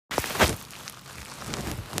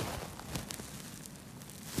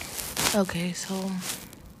Okay, so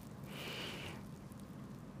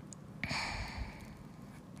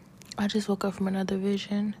I just woke up from another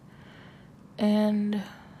vision, and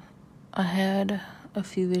I had a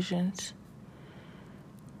few visions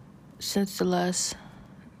since the last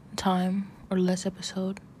time or last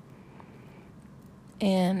episode,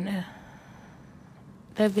 and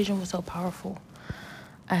that vision was so powerful.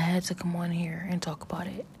 I had to come on here and talk about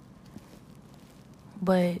it,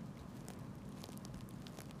 but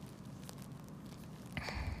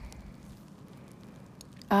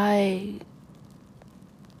I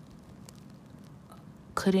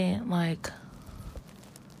couldn't I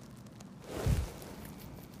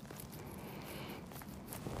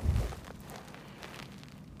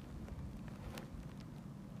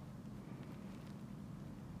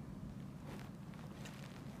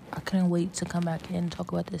couldn't wait to come back and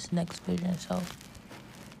talk about this next vision. So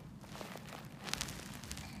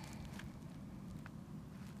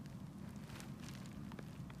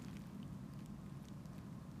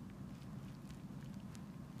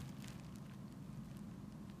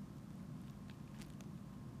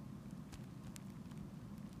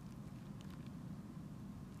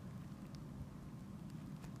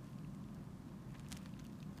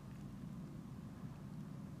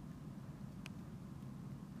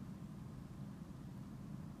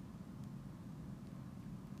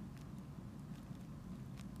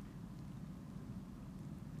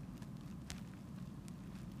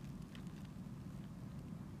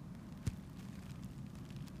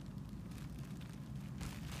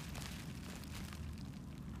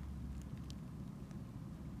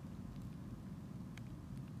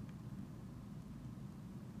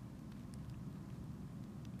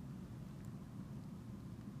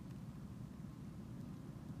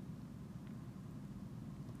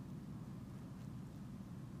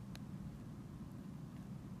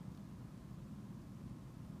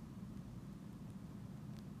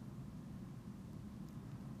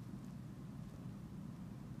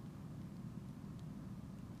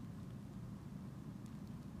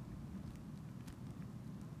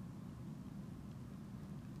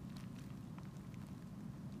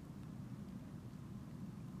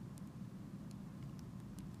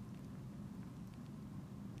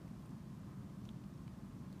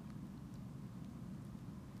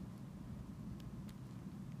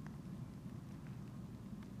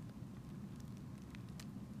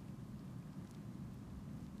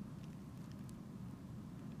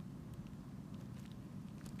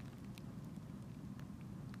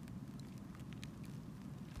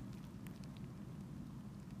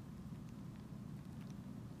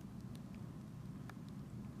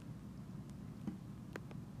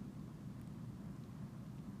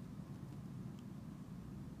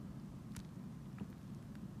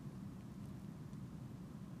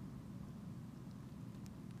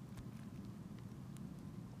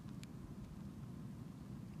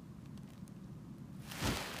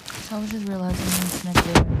I was just realizing this next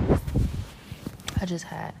vision I just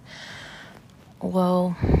had.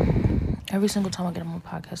 Well, every single time I get on my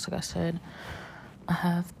podcast, like I said, I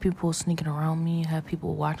have people sneaking around me. I have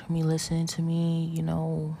people watching me, listening to me,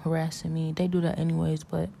 harassing me. They do that anyways,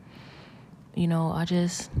 but,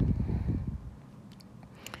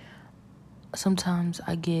 sometimes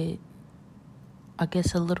I get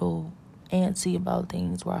a little antsy about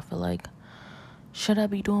things where I feel like, should I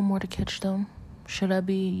be doing more to catch them? Should I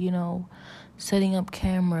be, setting up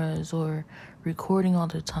cameras or recording all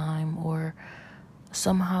the time, or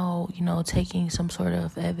somehow, taking some sort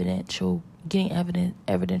of getting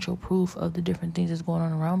evidential proof of the different things that's going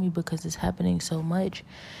on around me, because it's happening so much.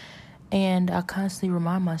 And I constantly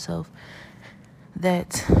remind myself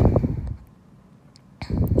that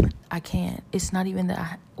I can't. It's not even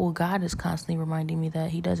that God is constantly reminding me that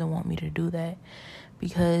He doesn't want me to do that,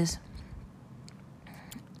 because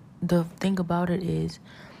the thing about it is,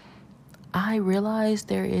 I realize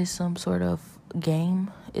there is some sort of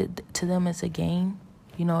game. To them, it's a game.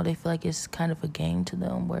 They feel like it's kind of a game to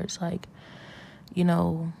them, where it's like,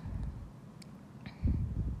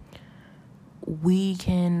 we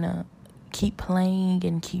can keep playing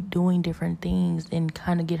and keep doing different things and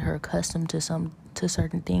kind of get her accustomed to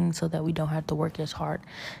certain things, so that we don't have to work as hard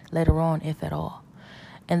later on, if at all.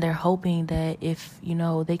 And they're hoping that if,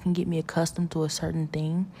 they can get me accustomed to a certain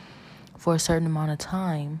thing for a certain amount of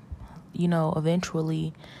time,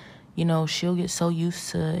 eventually, she'll get so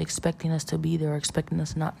used to expecting us to be there, or expecting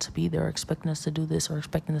us not to be there, or expecting us to do this, or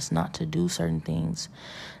expecting us not to do certain things,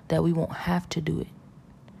 that we won't have to do it.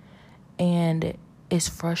 And it's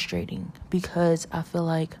frustrating, because I feel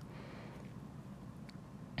like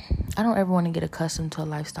I don't ever want to get accustomed to a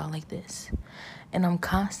lifestyle like this. And I'm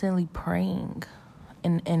constantly praying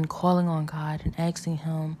and calling on God and asking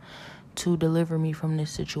him to deliver me from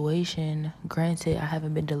this situation. Granted, I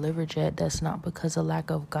haven't been delivered yet. That's not because of lack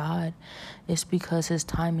of God. It's because his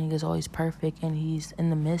timing is always perfect and he's in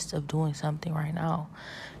the midst of doing something right now.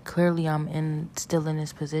 Clearly, I'm still in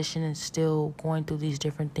this position and still going through these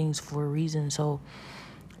different things for a reason. So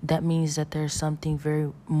that means that there's something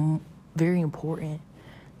very, very important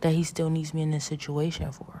that he still needs me in this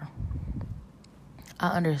situation for. I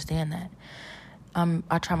understand that.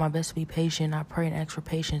 I try my best to be patient. I pray and ask for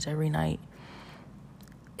patience every night.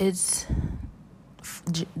 It's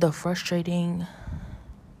the frustrating.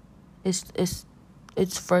 It's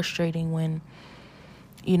frustrating when,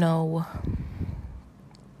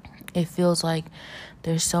 it feels like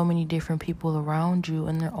there's so many different people around you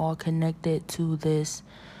and they're all connected to this,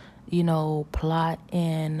 plot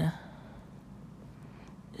and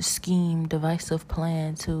scheme, divisive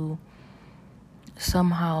plan to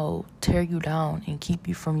somehow tear you down and keep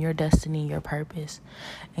you from your destiny, your purpose.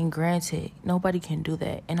 And granted, nobody can do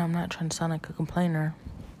that. And I'm not trying to sound like a complainer,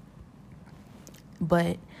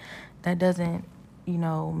 but that doesn't,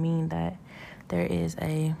 mean that there is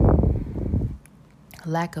a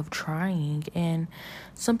lack of trying. And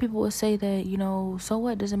some people would say that, so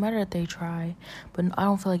what? Doesn't matter that they try. But I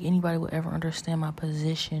don't feel like anybody would ever understand my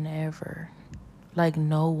position ever. Like,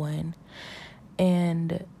 no one.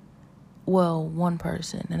 And well, one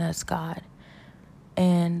person, and that's God.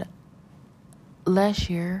 And last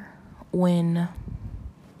year,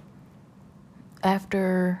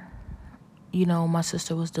 after, my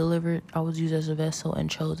sister was delivered, I was used as a vessel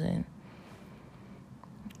and chosen.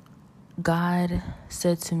 God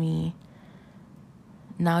said to me,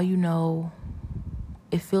 now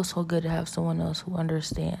it feels so good to have someone else who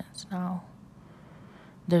understands. Now,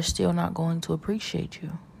 they're still not going to appreciate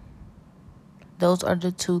you. Those are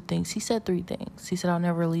the two things. He said 3 things. He said, I'll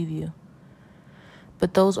never leave you.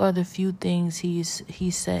 But those are the few things he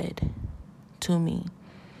said to me.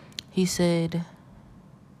 He said,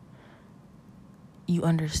 you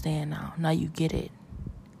understand now. Now you get it.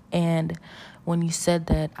 And when he said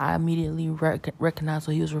that, I immediately recognized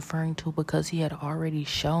what he was referring to because he had already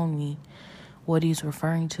shown me what he's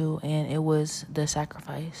referring to. And it was the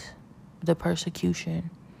sacrifice, the persecution,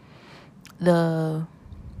 the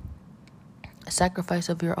sacrifice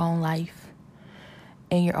of your own life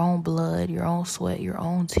and your own blood, your own sweat, your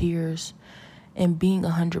own tears, and being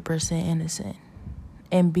 100% innocent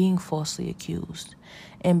and being falsely accused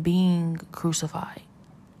and being crucified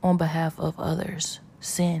on behalf of others.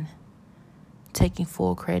 Sin, taking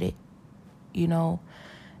full credit, and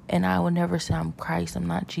I would never say I'm Christ, I'm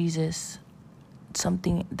not Jesus.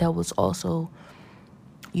 Something that was also,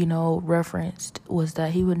 referenced was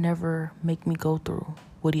that he would never make me go through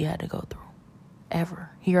what he had to go through. Ever.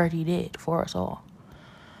 He already did for us all.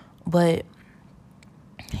 But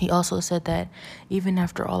he also said that even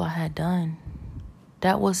after all I had done,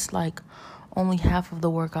 that was like only half of the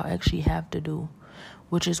work I'll actually have to do,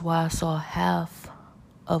 which is why I saw half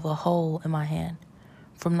of a hole in my hand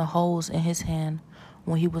from the holes in his hand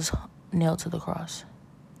when he was nailed to the cross.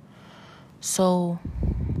 So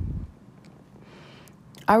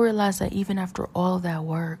I realized that even after all of that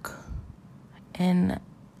work, and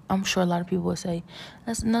I'm sure a lot of people would say,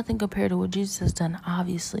 that's nothing compared to what Jesus has done,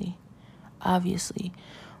 obviously.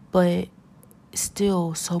 But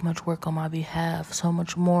still so much work on my behalf, so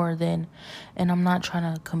much more than, and I'm not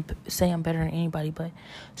trying to say I'm better than anybody, but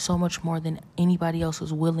so much more than anybody else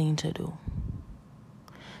was willing to do.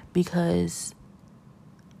 Because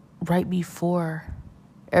right before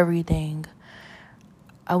everything,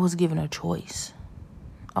 I was given a choice.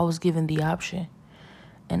 I was given the option,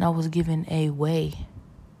 and I was given a way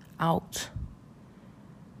out.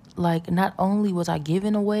 Like, not only was I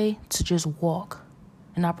given a way to just walk,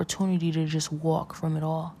 an opportunity to just walk from it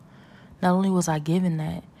all. Not only was I given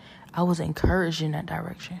that, I was encouraged in that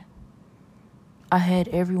direction. I had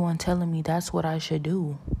everyone telling me that's what I should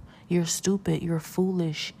do. You're stupid, you're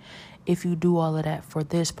foolish if you do all of that for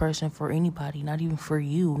this person, for anybody, not even for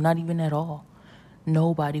you, not even at all.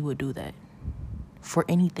 Nobody would do that for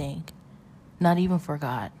anything, not even for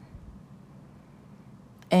God.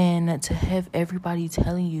 And to have everybody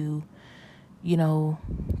telling you,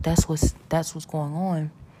 that's what's going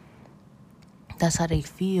on. That's how they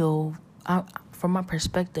feel. From my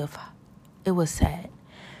perspective, it was sad.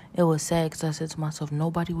 It was sad because I said to myself,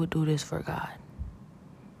 nobody would do this for God.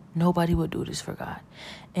 Nobody would do this for God.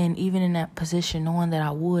 And even in that position, knowing that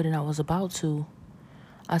I would and I was about to,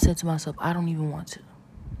 I said to myself, I don't even want to.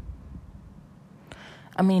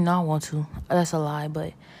 I mean, no, I want to. That's a lie,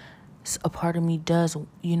 but a part of me does,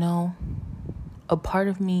 a part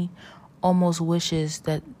of me almost wishes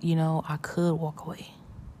that, I could walk away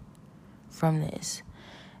from this.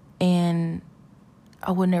 And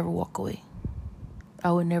I would never walk away.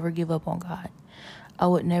 I would never give up on God. I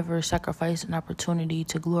would never sacrifice an opportunity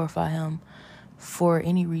to glorify Him for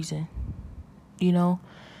any reason.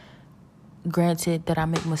 Granted that I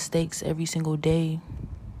make mistakes every single day,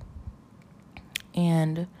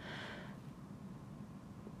 and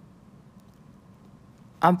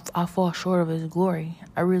I fall short of His glory.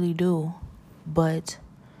 I really do. But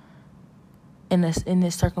in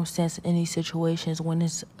this circumstance, in these situations, when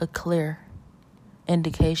it's a clear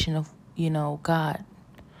indication of, God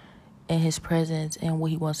and His presence and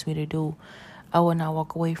what He wants me to do, I will not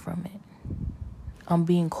walk away from it. I'm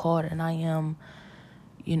being called, and I am,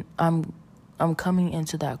 I'm coming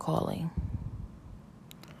into that calling.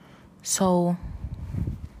 So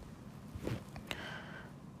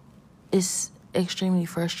it's extremely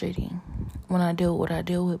frustrating when I deal with what I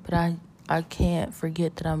deal with, but I can't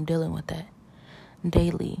forget that I'm dealing with that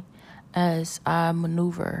daily as I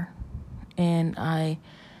maneuver and I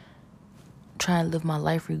try and live my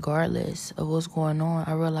life regardless of what's going on.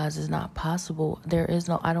 I realize it's not possible.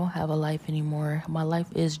 I don't have a life anymore. My life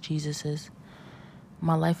is Jesus's.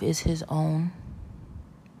 My life is His own,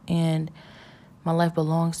 and my life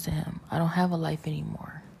belongs to Him. I don't have a life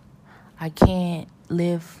anymore. I can't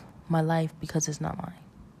live my life because it's not mine.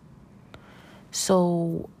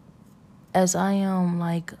 So as I am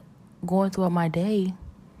going throughout my day,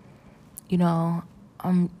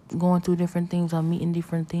 I'm going through different things. I'm meeting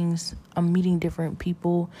different things. I'm meeting different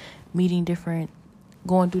people,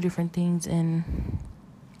 going through different things. And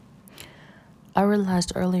I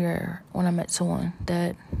realized earlier when I met someone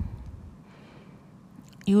that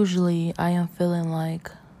usually I am feeling like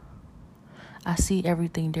I see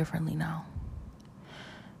everything differently now.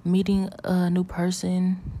 Meeting a new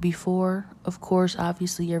person before, of course,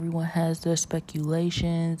 obviously everyone has their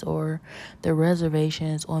speculations or their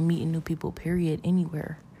reservations on meeting new people, period,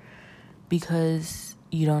 anywhere. Because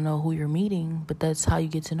you don't know who you're meeting, but that's how you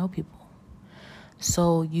get to know people.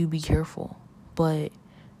 So you be careful. But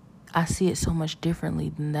I see it so much differently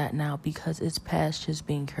than that now because it's past just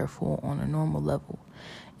being careful on a normal level.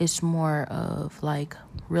 It's more of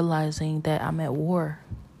realizing that I'm at war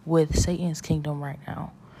with Satan's kingdom right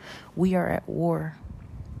now. We are at war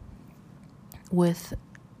with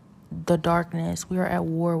the darkness. We are at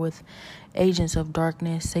war with agents of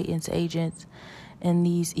darkness, Satan's agents, and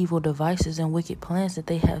these evil devices and wicked plans that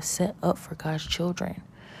they have set up for God's children.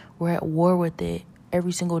 We're at war with it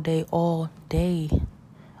every single day, all day,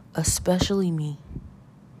 especially me.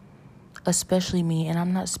 And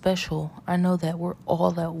I'm not special. I know that we're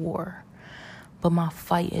all at war, but my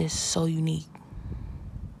fight is so unique.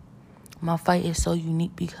 My fight is so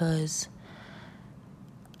unique because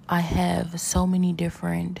I have so many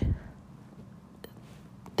different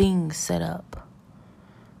things set up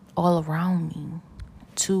all around me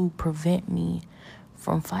to prevent me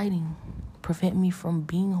from fighting, prevent me from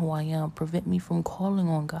being who I am, prevent me from calling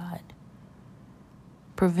on God,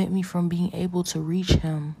 prevent me from being able to reach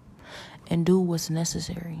Him and do what's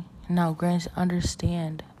necessary. Now, granted,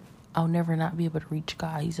 understand, I'll never not be able to reach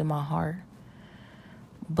God. He's in my heart.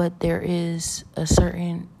 But there is a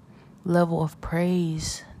certain level of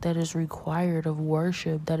praise that is required, of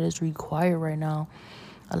worship that is required right now.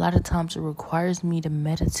 A lot of times it requires me to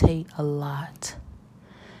meditate a lot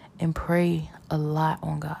and pray a lot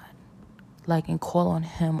on God. And call on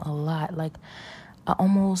Him a lot. I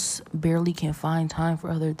almost barely can find time for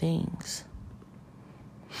other things.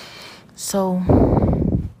 So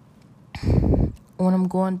when I'm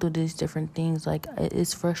going through these different things,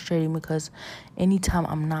 it's frustrating because anytime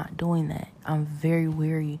I'm not doing that, I'm very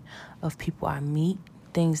wary of people I meet,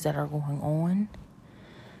 things that are going on,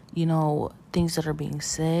 things that are being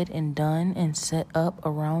said and done and set up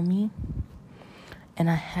around me.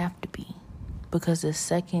 And I have to be, because the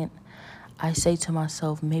second I say to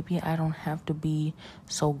myself, maybe I don't have to be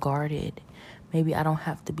so guarded, maybe I don't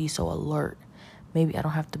have to be so alert, maybe I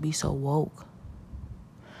don't have to be so woke,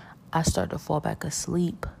 I start to fall back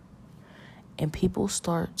asleep, and people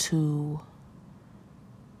start to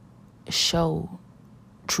show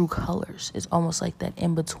true colors. It's almost like that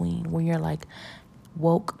in between when you're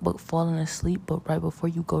woke but falling asleep, but right before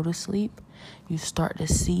you go to sleep, you start to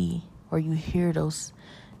see or you hear those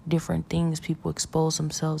different things. People expose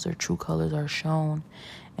themselves, their true colors are shown,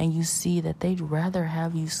 and you see that they'd rather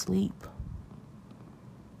have you sleep.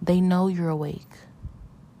 They know you're awake.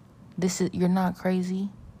 You're not crazy.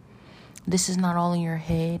 This is not all in your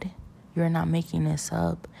head. You're not making this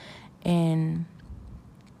up. And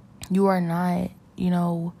you are not,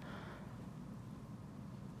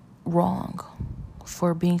 wrong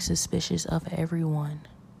for being suspicious of everyone.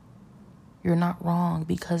 You're not wrong,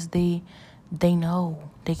 because they know,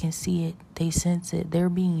 they can see it, they sense it. They're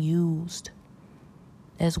being used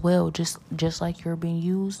as well. Just like you're being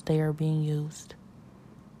used, they are being used.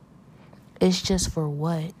 It's just for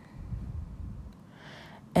what?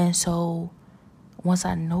 And so once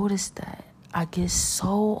I notice that, I get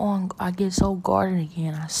so guarded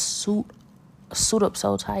again. I suit up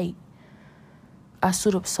so tight. I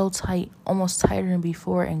suit up so tight, almost tighter than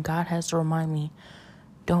before, and God has to remind me,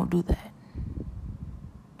 don't do that.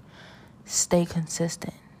 Stay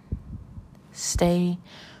consistent. Stay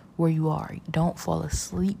where you are. Don't fall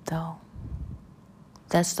asleep, though.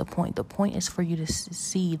 That's the point. The point is for you to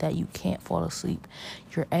see that you can't fall asleep.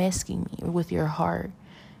 You're asking me with your heart,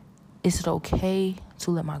 is it okay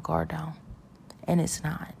to let my guard down? And it's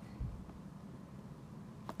not.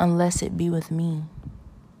 Unless it be with me.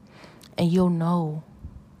 And you'll know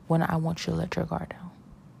when I want you to let your guard down.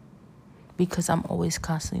 Because I'm always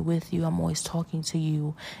constantly with you. I'm always talking to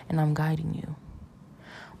you. And I'm guiding you.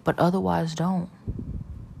 But otherwise, don't.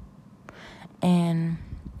 And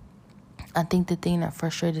I think the thing that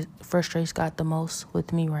frustrates God the most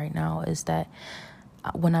with me right now is that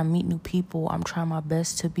when I meet new people, I'm trying my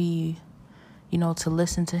best to be, to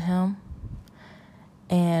listen to Him.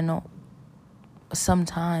 And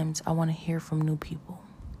sometimes I want to hear from new people.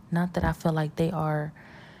 Not that I feel like they are,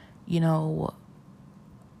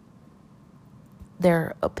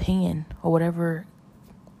 their opinion or whatever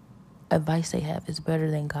advice they have is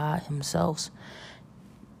better than God Himself's.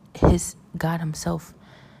 God Himself's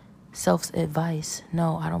advice.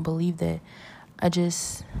 No, I don't believe that.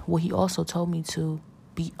 He also told me to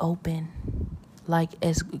be open. Like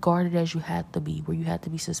as guarded as you have to be, where you have to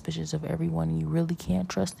be suspicious of everyone and you really can't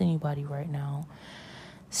trust anybody right now.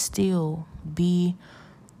 Still be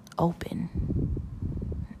open.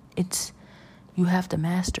 You have to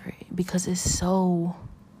master it because it's so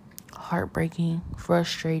heartbreaking,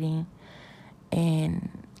 frustrating, and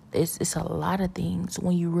it's a lot of things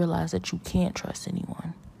when you realize that you can't trust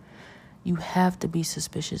anyone. You have to be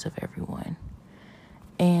suspicious of everyone.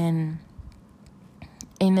 And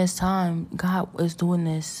in this time, God is doing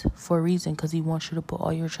this for a reason, because He wants you to put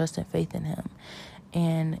all your trust and faith in Him.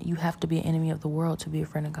 And you have to be an enemy of the world to be a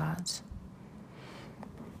friend of God's.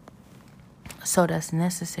 So that's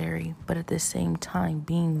necessary. But at the same time,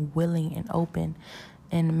 being willing and open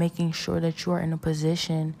and making sure that you are in a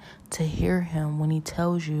position to hear Him when He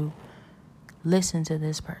tells you, listen to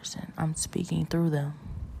this person. I'm speaking through them.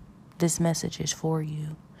 This message is for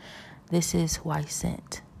you. This is who I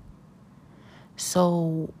sent.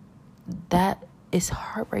 So that is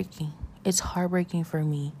heartbreaking. It's heartbreaking for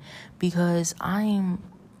me because I'm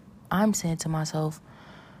saying to myself,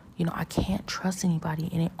 I can't trust anybody,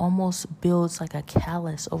 and it almost builds like a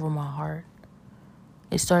callus over my heart.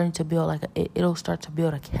 It's starting to build it'll start to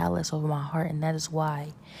build a callus over my heart, and that is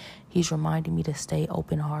why He's reminding me to stay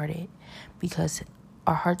open-hearted, because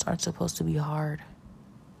our hearts aren't supposed to be hard.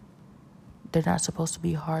 They're not supposed to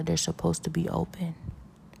be hard. They're supposed to be open,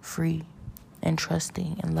 free, and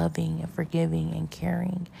trusting, and loving, and forgiving, and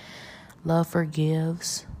caring. Love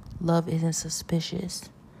forgives. Love isn't suspicious.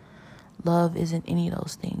 Love isn't any of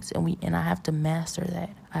those things. And I have to master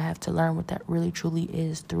that. I have to learn what that really truly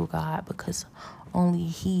is through God, because only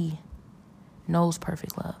He knows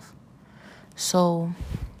perfect love. So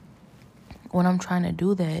when I'm trying to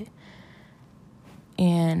do that,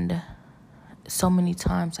 and so many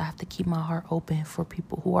times I have to keep my heart open for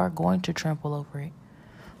people who are going to trample over it,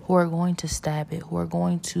 who are going to stab it, who are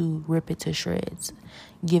going to rip it to shreds,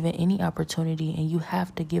 given any opportunity, and you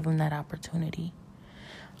have to give them that opportunity.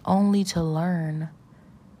 Only to learn,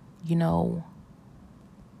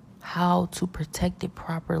 how to protect it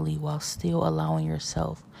properly while still allowing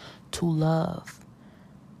yourself to love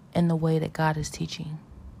in the way that God is teaching.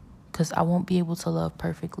 Because I won't be able to love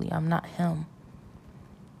perfectly. I'm not Him.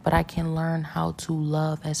 But I can learn how to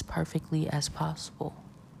love as perfectly as possible.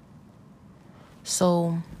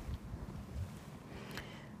 So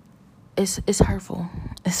it's hurtful.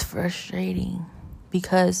 It's frustrating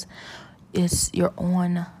because you're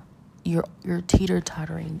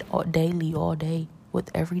teeter-tottering all day with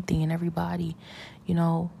everything and everybody.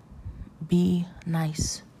 Be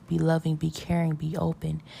nice, be loving, be caring, be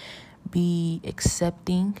open, be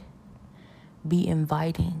accepting, be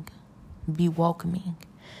inviting, be welcoming.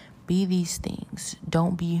 Be these things.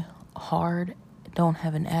 Don't be hard. Don't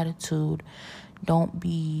have an attitude. Don't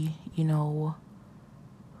be,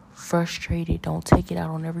 frustrated. Don't take it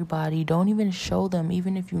out on everybody. Don't even show them,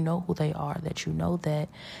 even if you know who they are, that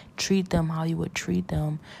treat them how you would treat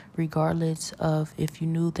them, regardless of if you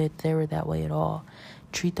knew that they were that way at all.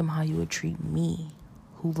 Treat them how you would treat me.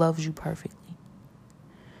 who loves you perfectly.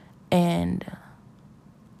 And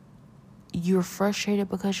you're frustrated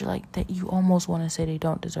because you're like that. You almost want to say they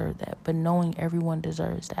don't deserve that, but knowing everyone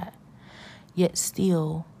deserves that, yet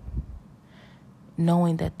still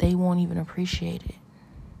knowing that they won't even appreciate it.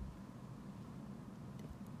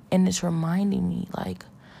 And it's reminding me, like,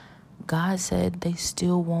 God said they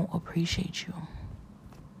still won't appreciate you.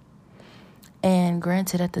 And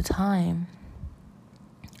granted, at the time,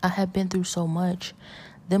 I had been through so much.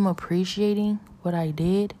 Them appreciating what I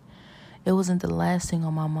did, it wasn't the last thing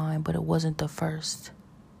on my mind, but it wasn't the first.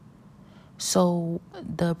 So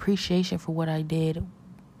the appreciation for what I did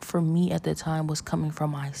for me at the time was coming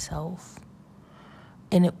from myself.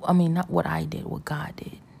 And not what I did, what God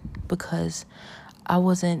did. Because I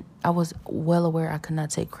was well aware I could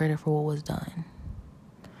not take credit for what was done.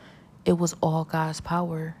 It was all God's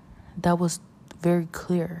power. That was very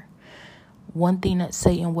clear. One thing that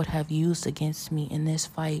Satan would have used against me in this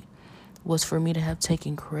fight was for me to have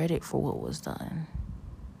taken credit for what was done.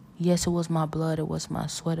 Yes, it was my blood, it was my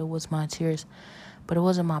sweat, it was my tears, but it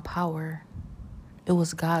wasn't my power. It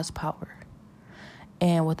was God's power.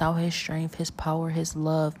 And without his strength, his power, his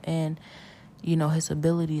love, and, his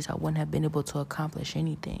abilities, I wouldn't have been able to accomplish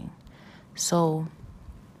anything. So,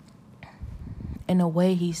 in a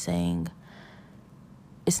way, he's saying,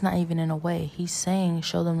 it's not even in a way. He's saying,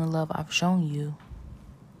 show them the love I've shown you.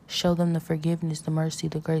 Show them the forgiveness, the mercy,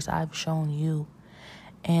 the grace I've shown you.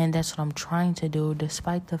 And that's what I'm trying to do,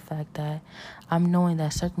 despite the fact that I'm knowing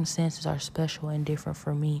that circumstances are special and different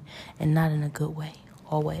for me, and not in a good way,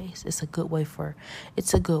 always. It's a good way.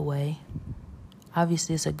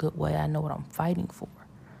 Obviously, it's a good way. I know what I'm fighting for.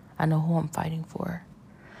 I know who I'm fighting for.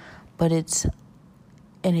 But it's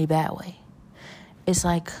in a bad way. It's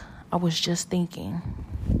like I was just thinking.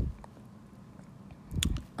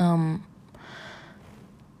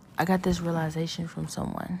 I got this realization from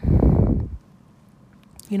someone.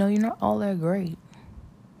 You're not all that great.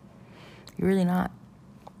 You're really not.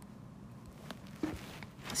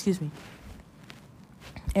 Excuse me.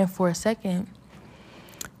 And for a second,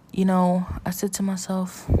 I said to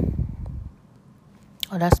myself,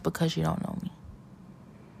 oh, that's because you don't know me.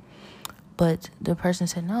 But the person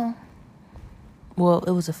said, no. Well,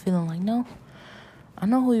 it was a feeling like, no, I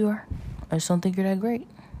know who you are. I just don't think you're that great.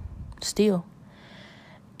 Still.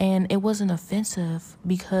 And it wasn't offensive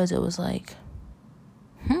because it was like,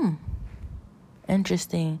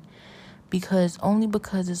 interesting. Because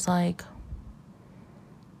it's like,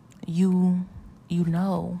 you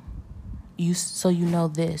know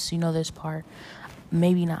this part.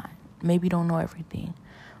 Maybe not. Maybe you don't know everything.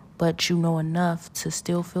 But you know enough to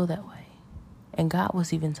still feel that way. And God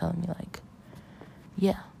was even telling me, like,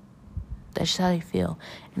 yeah, that's how they feel.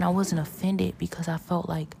 And I wasn't offended because I felt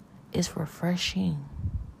like it's refreshing.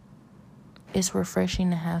 It's refreshing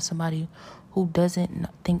to have somebody who doesn't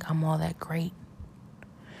think I'm all that great.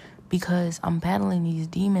 Because I'm battling these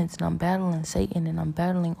demons, and I'm battling Satan, and I'm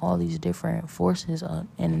battling all these different forces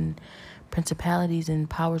and principalities and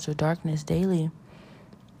powers of darkness daily,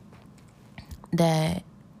 that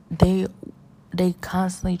they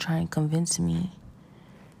constantly try and convince me,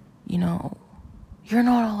 you're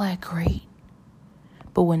not all that great.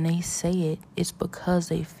 But when they say it, it's because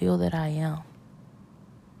they feel that I am.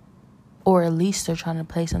 Or at least they're trying to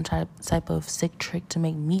play some type of sick trick to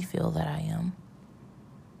make me feel that I am.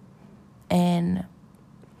 And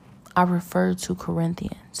I refer to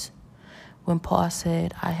Corinthians when Paul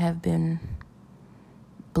said, I have been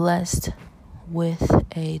blessed with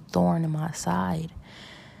a thorn in my side.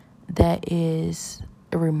 That is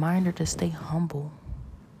a reminder to stay humble.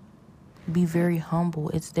 Be very humble.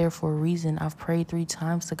 It's there for a reason. I've prayed 3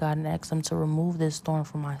 times to God and asked him to remove this thorn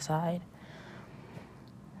from my side.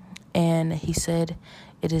 And he said,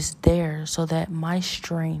 it is there so that my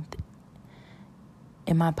strength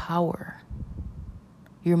and my power,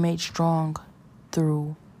 you're made strong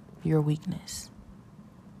through your weakness.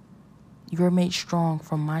 You're made strong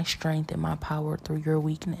from my strength and my power through your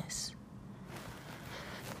weakness.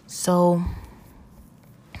 So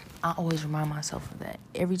I always remind myself of that.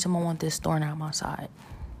 Every time I want this thorn out my side,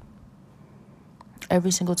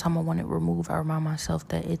 every single time I want it removed, I remind myself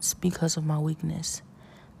that it's because of my weakness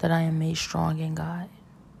that I am made strong in God.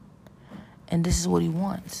 And this is what he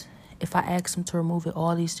wants. If I ask him to remove it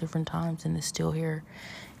all these different times and it's still here,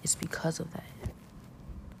 it's because of that.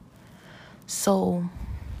 So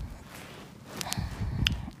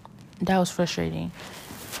that was frustrating.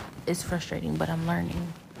 It's frustrating, but I'm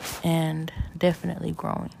learning and definitely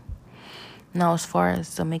growing. Now, as far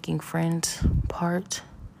as the making friends part,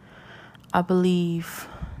 I believe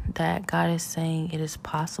that God is saying it is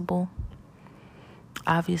possible.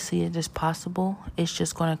 Obviously, it is possible. It's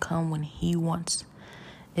just going to come when he wants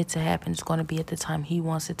it to happen. It's going to be at the time he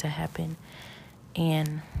wants it to happen.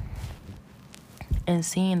 And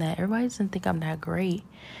seeing that everybody doesn't think I'm that great,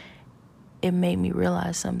 it made me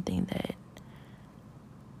realize something, that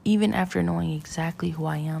even after knowing exactly who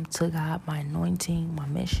I am to God, my anointing, my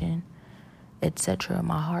mission, etc.,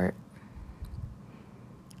 my heart,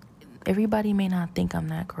 everybody may not think I'm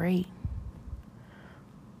that great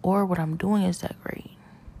or what I'm doing is that great.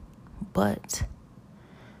 But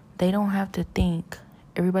they don't have to think,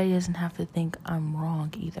 everybody doesn't have to think I'm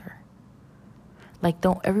wrong either. Like,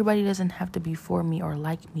 everybody doesn't have to be for me or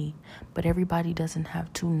like me, but everybody doesn't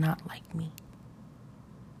have to not like me.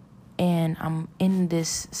 And I'm in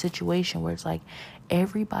this situation where it's like,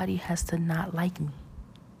 everybody has to not like me.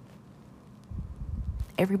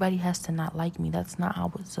 Everybody has to not like me. That's not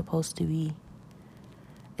how it's supposed to be.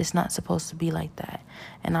 It's not supposed to be like that.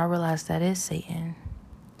 And I realize that is Satan,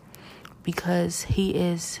 because he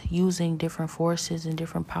is using different forces and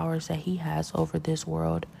different powers that he has over this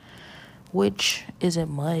world, which isn't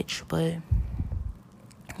much, but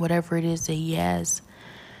whatever it is that he has,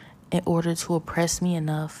 in order to oppress me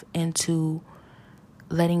enough into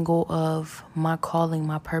letting go of my calling,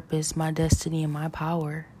 my purpose, my destiny, and my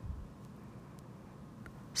power.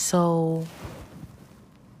 So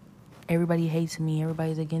everybody hates me,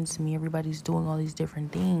 everybody's against me, everybody's doing all these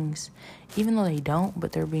different things, even though they don't,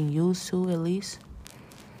 but they're being used to, at least,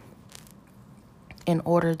 in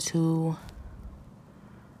order to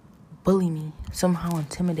bully me, somehow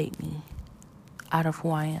intimidate me out of who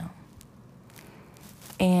I am.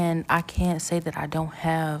 And I can't say that I don't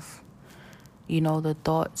have, the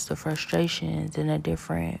thoughts, the frustrations, and the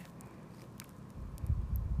different,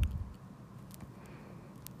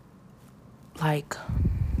 I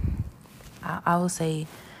would say,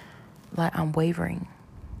 I'm wavering.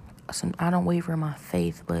 I don't waver in my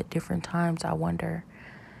faith, but different times I wonder,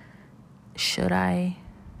 should I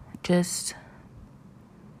just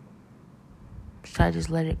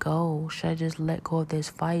let it go? Should I just let go of this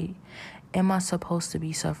fight? Am I supposed to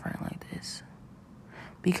be suffering like this?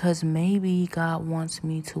 Because maybe God wants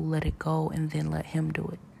me to let it go and then let him do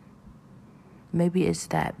it. Maybe it's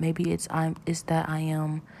that. Maybe it's that I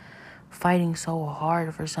am fighting so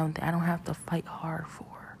hard for something I don't have to fight hard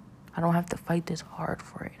for. I don't have to fight this hard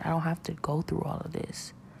for it. I don't have to go through all of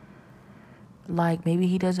this. Maybe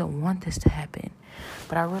he doesn't want this to happen.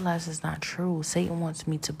 But I realize it's not true. Satan wants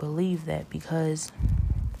me to believe that, because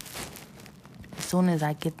as soon as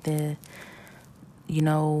I get as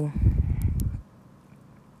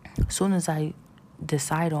soon as I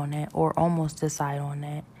decide on that, or almost decide on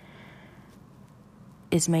that,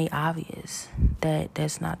 it's made obvious that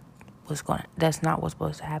that's not what's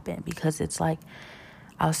supposed to happen. Because it's like,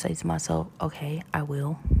 I'll say to myself, okay, I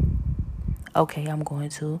will. Okay, I'm going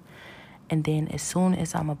to. And then as soon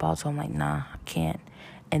as I'm about to, I'm like, nah, I can't.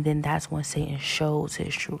 And then that's when Satan shows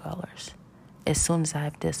his true colors. As soon as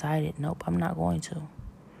I've decided, nope, I'm not going to.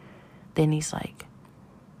 Then he's like,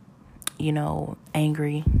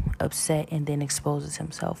 angry, upset, and then exposes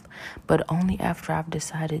himself. But only after I've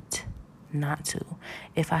decided not to.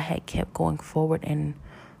 If I had kept going forward and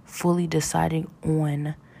fully deciding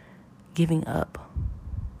on giving up,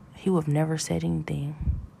 he would have never said anything.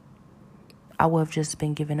 I would have just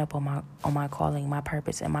been giving up on my calling, my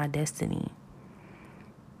purpose, and my destiny.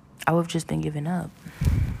 I would have just been giving up.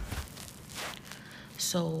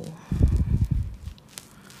 So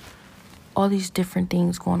all these different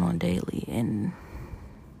things going on daily, and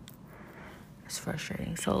it's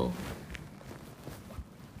frustrating. So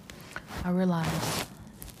I realized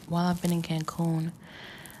while I've been in Cancun,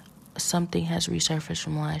 something has resurfaced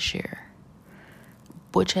from last year,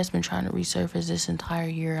 which has been trying to resurface this entire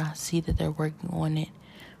year. I see that they're working on it,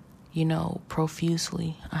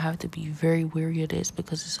 profusely. I have to be very wary of this,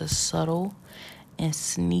 because it's a subtle and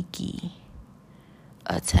sneaky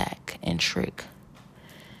attack and trick.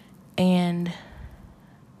 And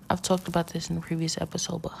I've talked about this in the previous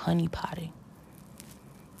episode, but honeypotting.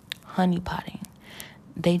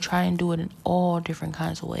 They try and do it in all different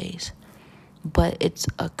kinds of ways, but it's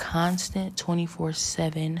a constant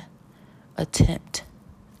 24/7 attempt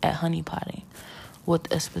at honeypotting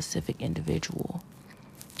with a specific individual.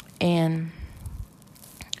 And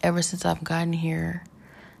ever since I've gotten here,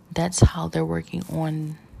 that's how they're working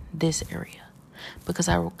on this area. Because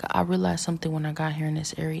I realized something when I got here in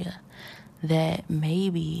this area, that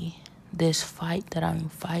maybe this fight that I'm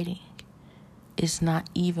fighting is not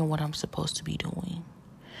even what I'm supposed to be doing.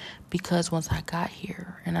 Because once I got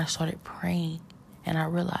here and I started praying, and I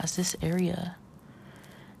realized this area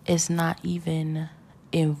is not even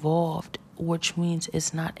involved, which means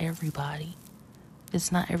it's not everybody.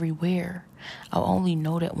 It's not everywhere. I'll only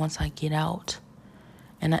know that once I get out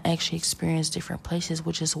and I actually experience different places,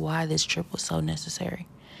 which is why this trip was so necessary.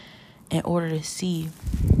 In order to see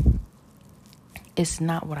it's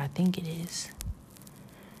not what I think it is.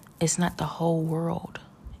 It's not the whole world,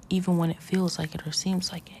 even when it feels like it or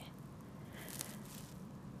seems like it.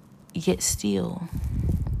 Yet still,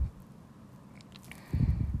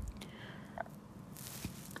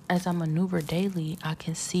 as I maneuver daily, I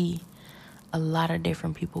can see a lot of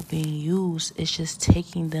different people being used. It's just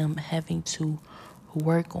taking them having to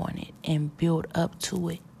work on it and build up to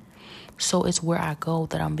it. So it's where I go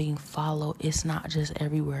that I'm being followed. It's not just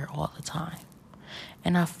everywhere all the time.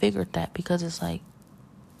 And I figured that because it's like,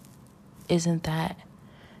 isn't that,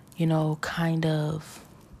 kind of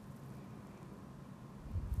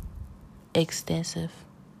extensive?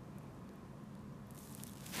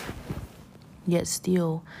 Yet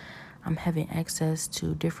still, I'm having access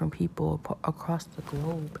to different people across the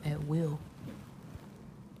globe at will.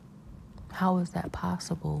 How is that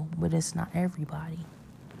possible? But it's not everybody.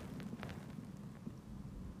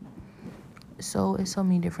 So it's so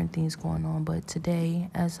many different things going on. But today,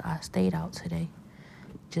 as I stayed out today,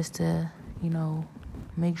 just to,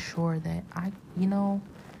 make sure that I'm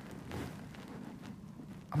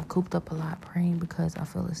cooped up a lot praying because I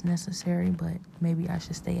feel it's necessary, but maybe I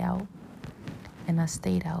should stay out. And I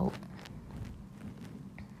stayed out.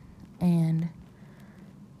 And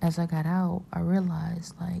as I got out, I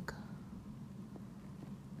realized,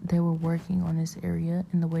 they were working on this area,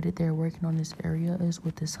 and the way that they're working on this area is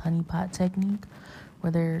with this honeypot technique,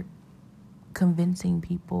 where they're convincing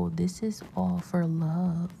people this is all for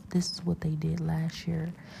love. This is what they did last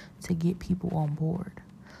year to get people on board.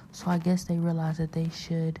 So I guess they realized that they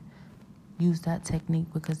should use that technique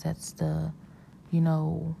because that's the,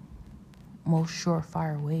 most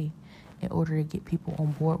surefire way in order to get people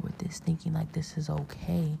on board with this, thinking like this is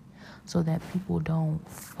okay, so that people don't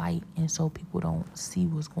fight, and so people don't see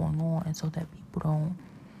what's going on, and so that people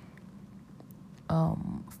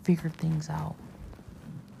don't figure things out.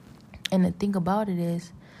 And the thing about it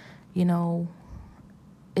is,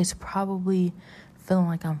 it's probably feeling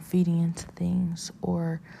like I'm feeding into things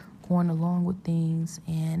or going along with things,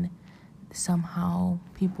 and somehow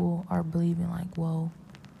people are believing well,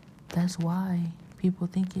 that's why people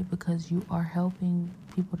think it, because you are helping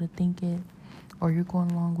people to think it, or you're going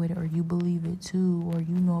along with it, or you believe it too, or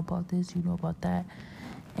you know about this, you know about that.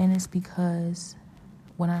 And it's because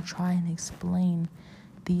when I try and explain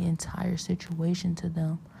the entire situation to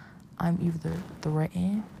them, I'm either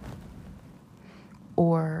threatened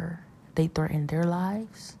or they threaten their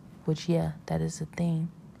lives, which, yeah, that is a thing.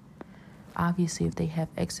 Obviously, if they have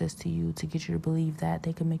access to you to get you to believe that,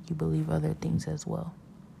 they can make you believe other things as well.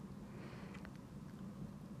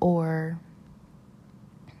 Or,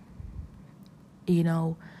 it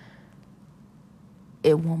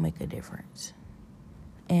won't make a difference.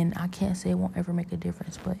 And I can't say it won't ever make a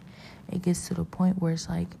difference, but it gets to the point where it's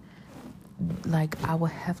like I would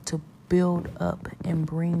have to build up and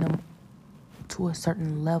bring them to a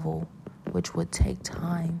certain level, which would take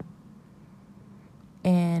time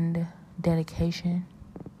and dedication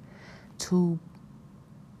to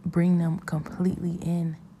bring them completely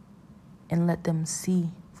in and let them see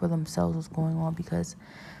for themselves what's going on. Because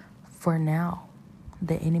for now,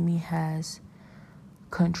 the enemy has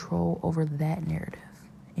control over that narrative,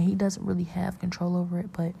 and he doesn't really have control over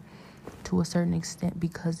it, but to a certain extent,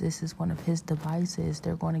 because this is one of his devices,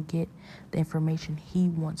 they're going to get the information he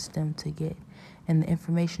wants them to get, and the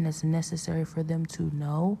information that's necessary for them to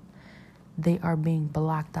know, they are being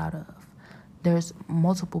blocked out of. There's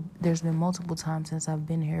been multiple times since I've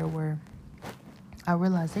been here where I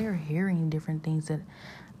realize they are hearing different things that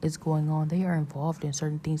is going on. They are involved in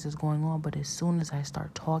certain things that's going on, but as soon as I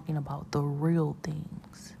start talking about the real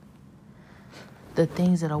things, the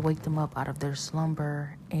things that'll wake them up out of their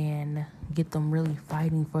slumber and get them really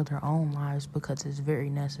fighting for their own lives because it's very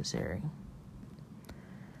necessary,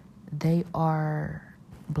 they are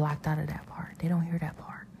blocked out of that part. They don't hear that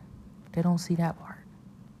part. They don't see that part.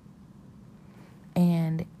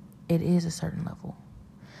 And it is a certain level,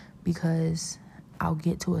 because I'll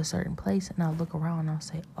get to a certain place and I'll look around and I'll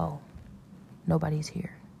say, oh, nobody's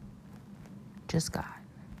here. Just God.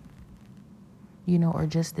 Or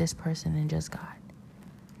just this person and just God.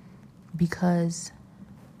 Because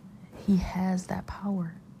he has that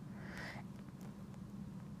power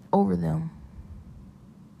over them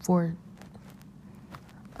for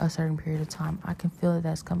a certain period of time. I can feel that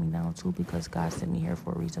that's coming down too, because God sent me here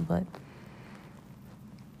for a reason,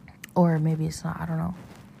 or maybe it's not, I don't know.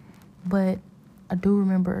 But I do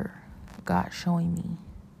remember God showing me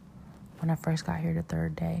when I first got here the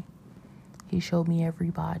third day. He showed me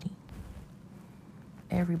everybody.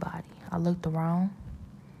 Everybody. I looked around.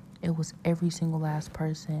 It was every single last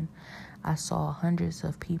person. I saw hundreds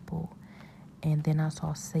of people. And then I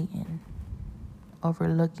saw Satan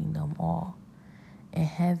overlooking them all and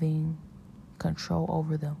having control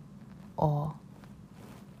over them all.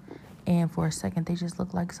 And for a second, they just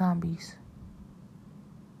looked like zombies.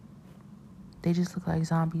 They just looked like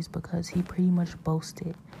zombies because he pretty much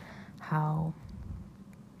boasted how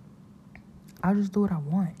I'll just do what I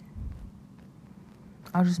want.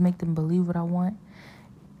 I'll just make them believe what I want.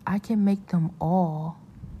 I can make them all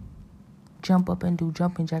jump up and do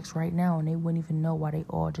jumping jacks right now, and they wouldn't even know why they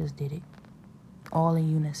all just did it. All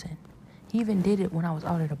in unison. He even did it when I was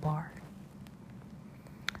out at a bar.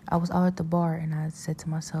 I was out at the bar, and I said to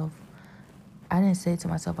myself, I didn't say it to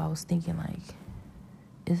myself, I was thinking like,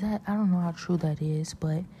 I don't know how true that is,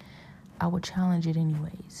 but I would challenge it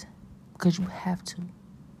anyways. Because you have to.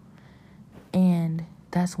 And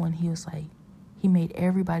that's when he was like, he made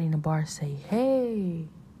everybody in the bar say, hey,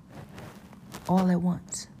 all at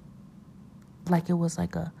once. Like it was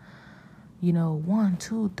like a, 1,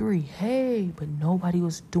 2, 3, hey. But nobody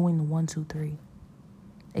was doing the 1, 2, 3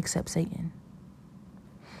 except Satan.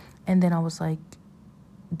 And then I was like,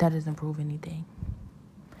 that doesn't prove anything.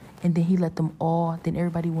 And then he let them all, then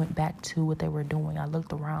everybody went back to what they were doing. I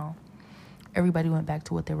looked around. Everybody went back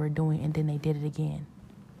to what they were doing, and then they did it again.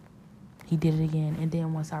 He did it again. And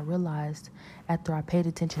then once I realized, after I paid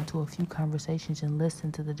attention to a few conversations and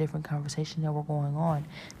listened to the different conversations that were going on,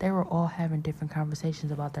 they were all having different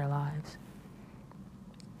conversations about their lives.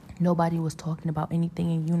 Nobody was talking about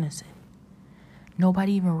anything in unison.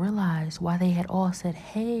 Nobody even realized why they had all said,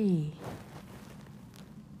 hey.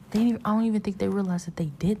 I don't even think they realized that they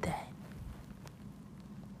did that.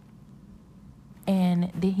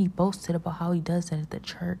 And then he boasted about how he does that at the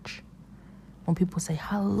church. When people say,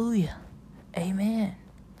 hallelujah, amen.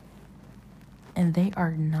 And they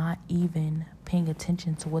are not even paying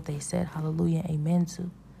attention to what they said, hallelujah, amen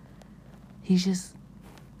to. He just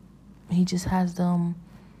has them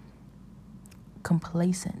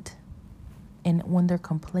complacent. And when they're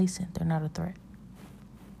complacent, they're not a threat.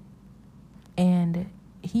 And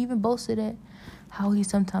he even boasted at how he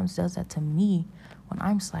sometimes does that to me when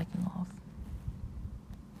I'm slacking off.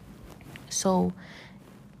 So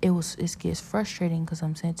it gets frustrating because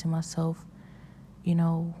I'm saying to myself,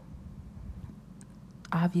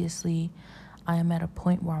 obviously I am at a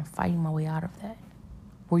point where I'm fighting my way out of that,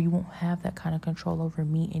 where you won't have that kind of control over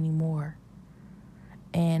me anymore.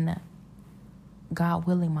 And God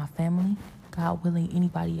willing, my family, God willing,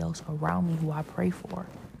 anybody else around me who I pray for,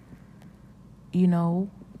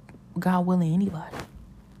 God willing, anybody,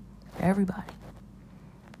 everybody.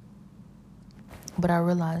 But I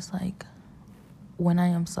realized, when I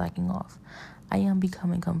am slacking off, I am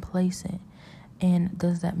becoming complacent. And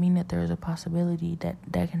does that mean that there is a possibility that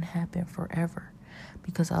can happen forever?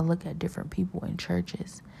 Because I look at different people in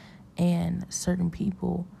churches, and certain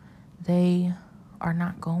people, they are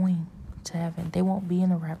not going to heaven. They won't be in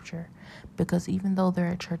the rapture, because even though they're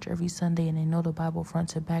at church every Sunday and they know the Bible front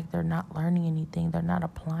to back, they're not learning anything. They're not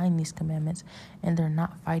applying these commandments, and they're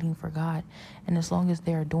not fighting for God. And as long as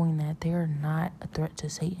they are doing that, they are not a threat to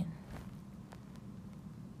Satan.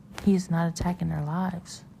 He is not attacking their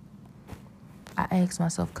lives. I ask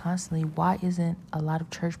myself constantly, why isn't a lot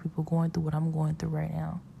of church people going through what I'm going through right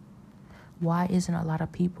now? Why isn't a lot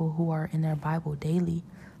of people who are in their Bible daily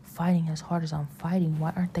fighting as hard as I'm fighting?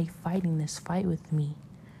 Why aren't they fighting this fight with me?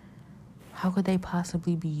 How could they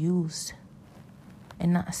possibly be used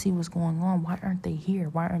and not see what's going on? Why aren't they here?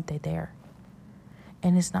 Why aren't they there?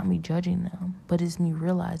 And it's not me judging them, but it's me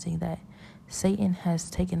realizing that Satan has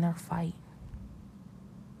taken their fight.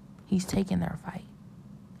 He's taken their fight,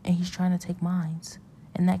 and he's trying to take mine,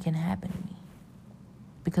 and that can happen to me.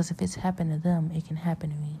 Because if it's happened to them, it can happen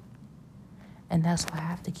to me. And that's why I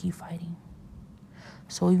have to keep fighting.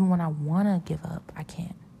 So even when I want to give up, I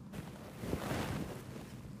can't.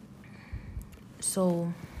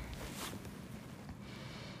 So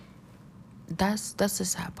that's the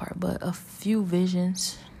sad part. But a few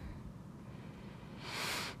visions.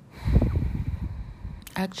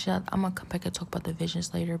 Actually, I'm going to come back and talk about the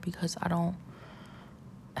visions later, because I don't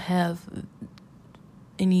have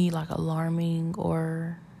any alarming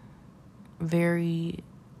or very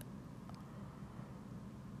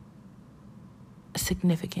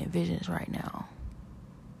significant visions right now.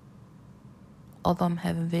 Although I'm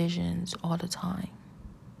having visions all the time,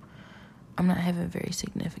 I'm not having very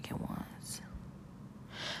significant ones.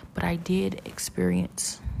 But I did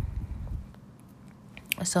experience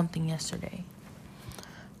something yesterday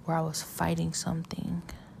where I was fighting something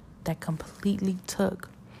that completely took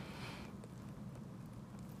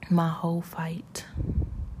my whole fight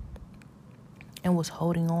and was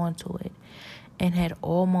holding on to it and had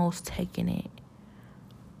almost taken it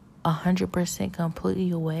 100%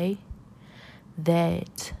 completely away,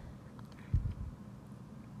 that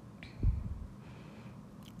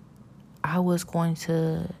I was going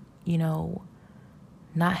to,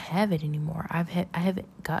 not have it anymore. I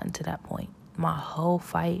haven't gotten to that point. My whole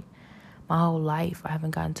fight, my whole life, I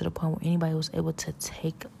haven't gotten to the point where anybody was able to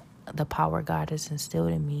take the power God has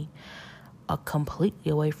instilled in me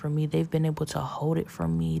completely away from me. They've been able to hold it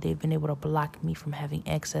from me. They've been able to block me from having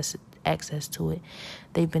access to it.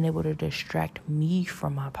 They've been able to distract me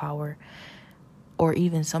from my power, or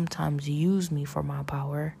even sometimes use me for my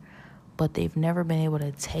power, but they've never been able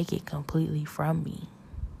to take it completely from me.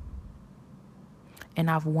 And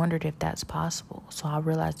I've wondered if that's possible. So I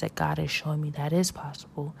realized that God is showing me that is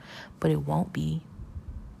possible, but it won't be.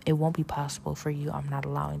 It won't be possible for you. I'm not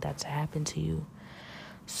allowing that to happen to you.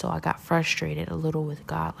 So I got frustrated a little with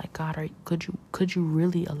God. Like, God, could you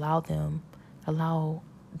really allow them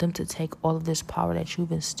to take all of this power that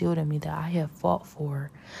you've instilled in me, that I have fought for,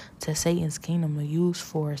 to Satan's kingdom, to use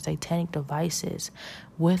for satanic devices,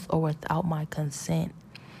 with or without my consent,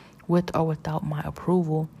 with or without my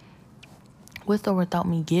approval, with or without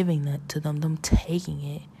me giving that to them taking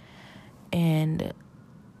it, and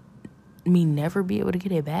me never be able to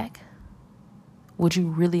get it back? Would you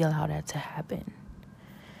really allow that to happen?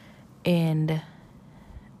 And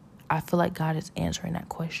I feel like God is answering that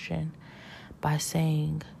question by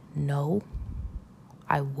saying, no,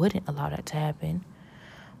 I wouldn't allow that to happen.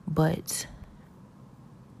 But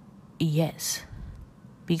yes,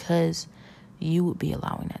 because you would be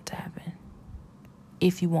allowing that to happen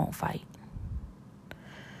if you won't fight.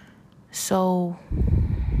 So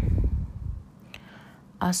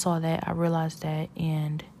I saw that, I realized that,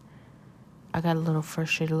 and I got a little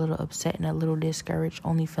frustrated, a little upset, and a little discouraged,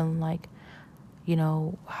 only feeling like,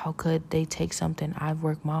 how could they take something I've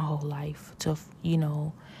worked my whole life to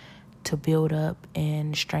build up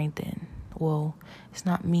and strengthen? Well, it's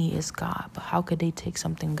not me, it's God. But how could they take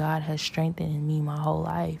something God has strengthened in me my whole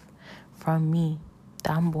life from me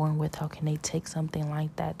that I'm born with? How can they take something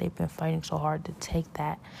like that? They've been fighting so hard to take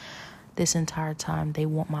that this entire time. They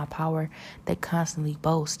want my power. They constantly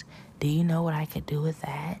boast. Do you know what I could do with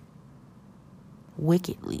that?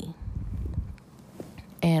 Wickedly.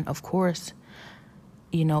 And of course,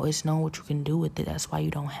 it's known what you can do with it. That's why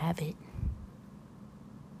you don't have it.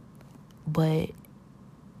 But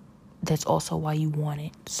that's also why you want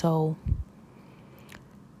it. So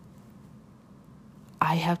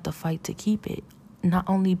I have to fight to keep it. Not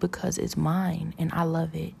only because it's mine and I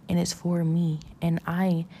love it and it's for me and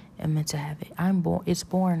I am meant to have it. I'm born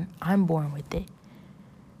with it.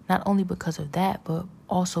 Not only because of that, but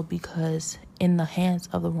also because in the hands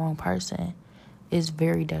of the wrong person is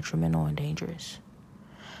very detrimental and dangerous.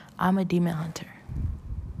 I'm a demon hunter.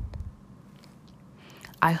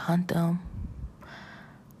 I hunt them.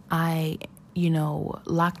 I,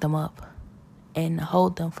 lock them up and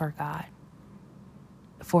hold them for God.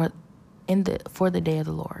 For the day of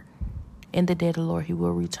the Lord. In the day of the Lord, he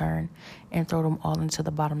will return and throw them all into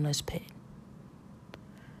the bottomless pit.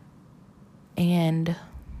 And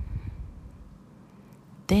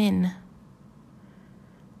then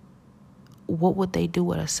what would they do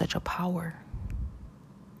with such a power?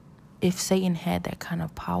 If Satan had that kind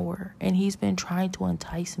of power, and he's been trying to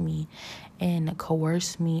entice me and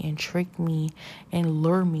coerce me and trick me and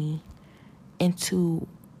lure me into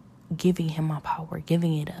giving him my power,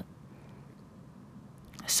 giving it up.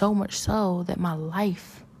 So much so that my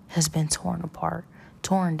life has been torn apart,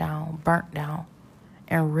 torn down, burnt down,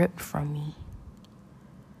 and ripped from me.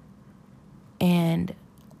 And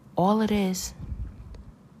all of this,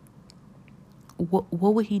 what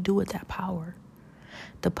would he do with that power?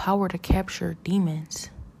 The power to capture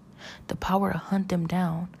demons, the power to hunt them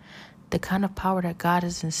down, the kind of power that God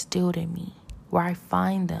has instilled in me, where I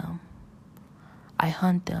find them, I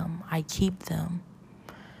hunt them, I keep them.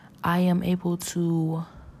 I am able to,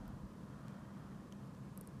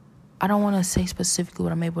 I don't want to say specifically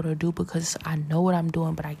what I'm able to do because I know what I'm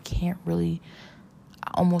doing, but I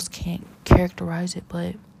almost can't characterize it,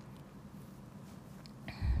 but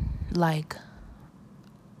like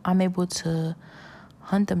I'm able to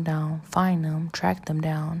hunt them down, find them, track them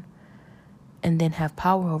down, and then have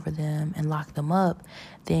power over them and lock them up,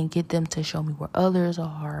 then get them to show me where others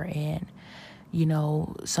are and,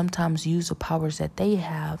 sometimes use the powers that they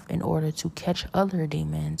have in order to catch other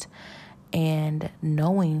demons, and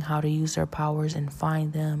knowing how to use their powers and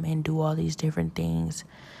find them and do all these different things.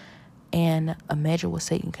 And imagine what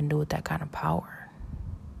Satan can do with that kind of power.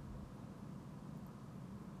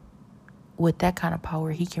 with that kind of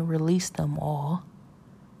power, he can release them all.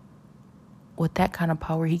 With that kind of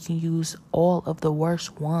power, he can use all of the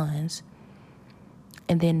worst ones.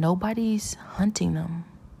 And then nobody's hunting them.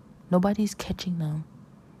 Nobody's catching them.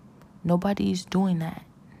 Nobody's doing that.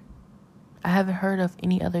 I haven't heard of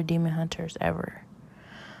any other demon hunters ever.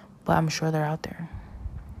 But I'm sure they're out there.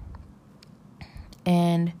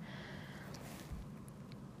 And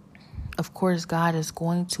of course, God is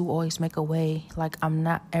going to always make a way. Like, I'm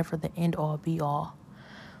not ever the end all be all.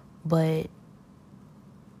 But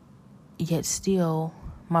yet still,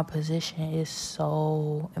 my position is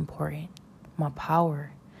so important. My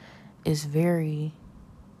power is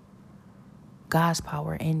God's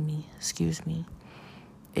power in me,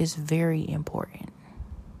 is very important.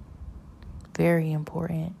 Very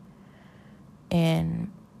important.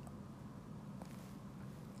 And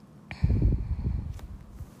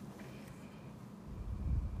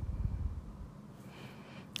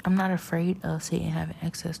I'm not afraid of Satan having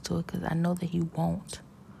access to it because I know that he won't.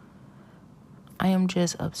 I am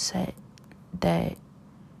just upset that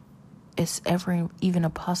it's ever even a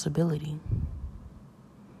possibility.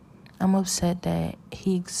 I'm upset that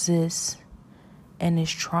he exists and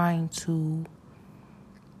is trying to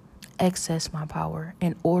access my power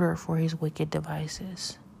in order for his wicked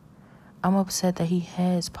devices. I'm upset that he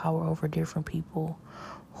has power over different people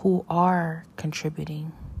who are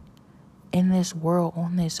contributing in this world,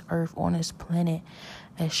 on this earth, on this planet,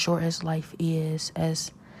 as short as life is,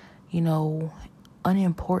 as,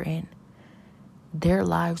 unimportant their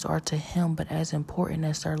lives are to him, but as important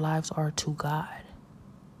as their lives are to God.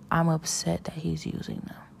 I'm upset that he's using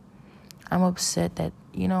them. I'm upset that,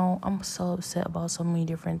 I'm so upset about so many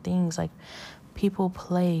different things. Like, people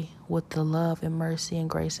play with the love and mercy and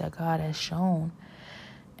grace that God has shown.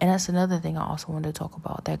 And that's another thing I also wanted to talk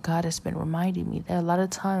about, that God has been reminding me that a lot of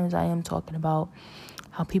times I am talking about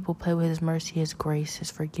how people play with his mercy, his grace, his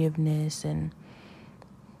forgiveness, and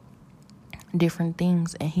different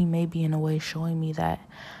things. And he may be in a way showing me that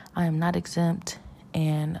I am not exempt.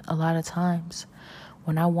 And a lot of times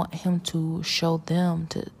when I want him to show them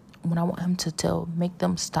when I want him to make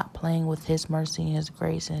them stop playing with his mercy and his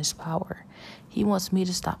grace and his power, he wants me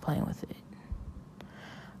to stop playing with it.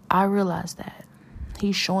 I realize that.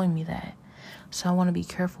 He's showing me that. So I want to be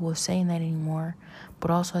careful with saying that anymore.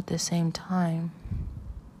 But also at the same time,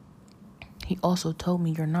 he also told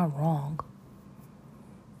me you're not wrong.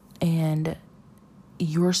 And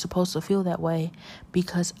you're supposed to feel that way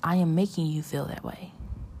because I am making you feel that way.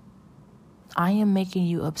 I am making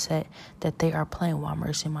you upset that they are playing with my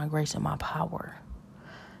mercy, my grace, and my power.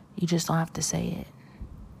 You just don't have to say it.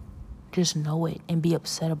 Just know it and be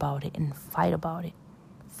upset about it and fight about it.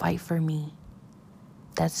 Fight for me.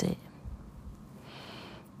 That's it.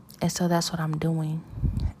 And so that's what I'm doing.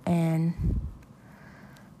 And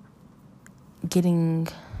getting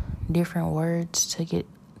different words to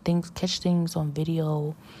catch things on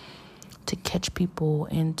video, to catch people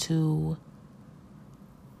into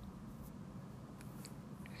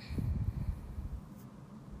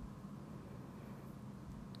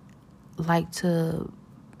to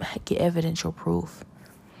get evidential proof.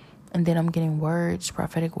 And then I'm getting words,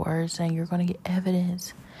 prophetic words, saying you're going to get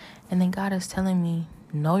evidence. And then God is telling me,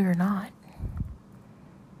 no, you're not.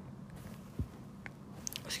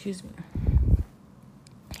 Excuse me.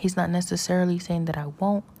 He's not necessarily saying that I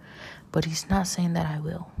won't, but he's not saying that I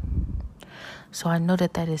will. So I know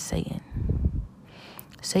that is Satan.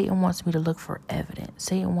 Satan wants me to look for evidence.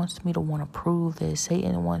 Satan wants me to want to prove this.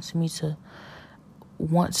 Satan wants me to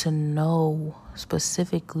want to know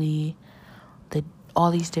specifically all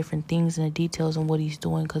these different things and the details on what he's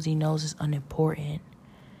doing because he knows it's unimportant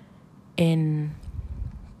in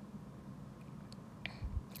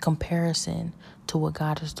comparison to what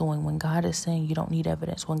God is doing. When God is saying you don't need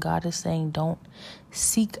evidence, when God is saying don't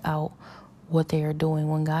seek out what they are doing,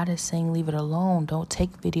 when God is saying leave it alone, don't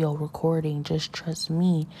take video recording, just trust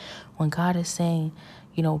me, when God is saying,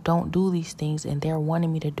 don't do these things and they're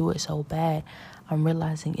wanting me to do it so bad, I'm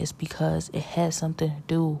realizing it's because it has something to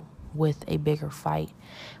do with a bigger fight.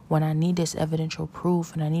 When I need this evidential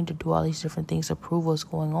proof and I need to do all these different things to prove what's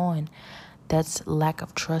going on, that's lack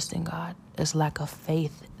of trust in God. It's lack of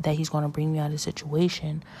faith that he's going to bring me out of the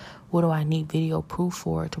situation. What do I need video proof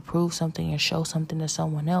for? To prove something and show something to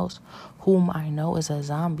someone else whom I know is a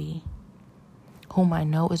zombie, whom I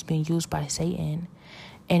know is being used by Satan.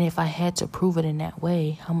 And if I had to prove it in that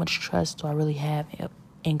way, how much trust do I really have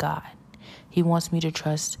in God? He wants me to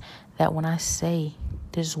trust that when I say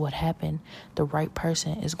this is what happened, the right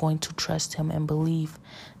person is going to trust him and believe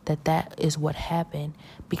that is what happened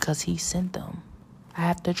because he sent them. I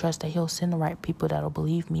have to trust that he'll send the right people that'll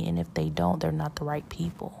believe me. And if they don't, they're not the right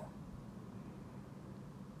people.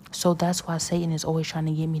 So that's why Satan is always trying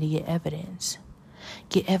to get me to get evidence.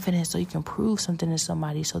 Get evidence so you can prove something to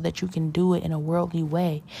somebody, so that you can do it in a worldly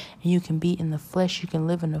way, and you can be in the flesh, you can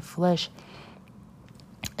live in the flesh,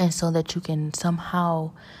 and so that you can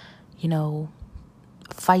somehow,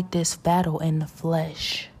 fight this battle in the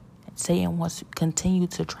flesh. Satan wants to continue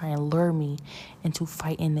to try and lure me into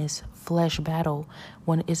fighting this flesh battle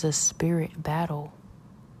when it's a spirit battle.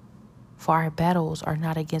 For our battles are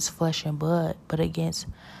not against flesh and blood, but against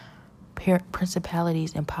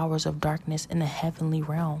principalities and powers of darkness in the heavenly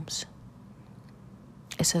realms.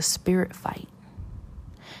 It's a spirit fight.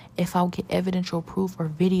 If I'll get evidential proof or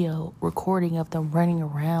video recording of them running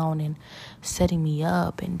around and setting me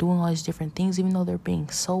up and doing all these different things, even though they're being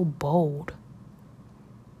so bold,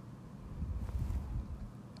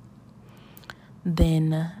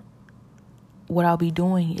 then what I'll be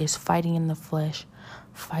doing is fighting in the flesh,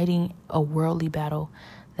 fighting a worldly battle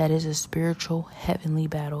that is a spiritual, heavenly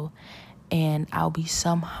battle. And I'll be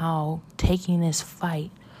somehow taking this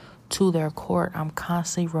fight to their court. I'm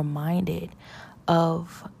constantly reminded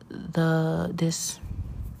of this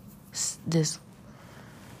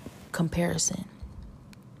comparison.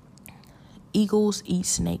 Eagles eat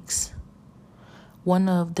snakes. One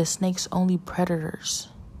of the snake's only predators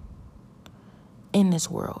in this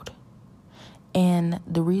world. And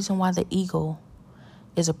the reason why the eagle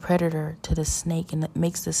is a predator to the snake, and it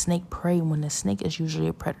makes the snake prey when the snake is usually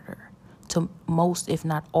a predator to most, if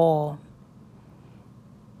not all,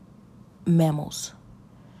 mammals,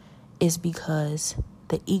 is because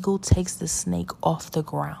the eagle takes the snake off the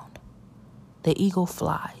ground. The eagle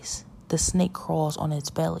flies. The snake crawls on its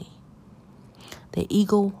belly. The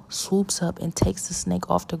eagle swoops up and takes the snake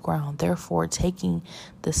off the ground, therefore taking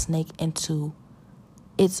the snake into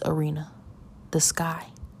its arena, the sky,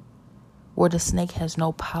 where the snake has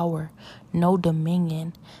no power, no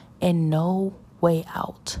dominion, and no way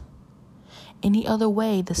out. Any other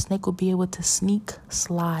way, the snake would be able to sneak,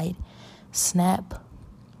 slide, snap,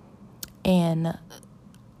 and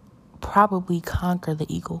probably conquer the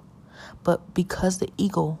eagle. But because the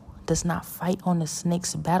eagle does not fight on the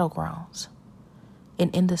snake's battlegrounds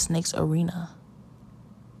and in the snake's arena,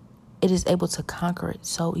 it is able to conquer it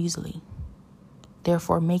so easily,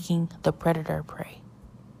 therefore making the predator prey.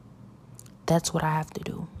 That's what I have to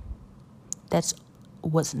do. That's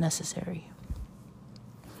what's necessary.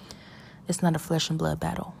 It's not a flesh and blood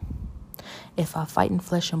battle. If I fight in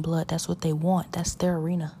flesh and blood, that's what they want. That's their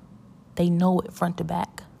arena. They know it front to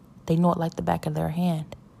back. They know it like the back of their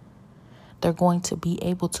hand. They're going to be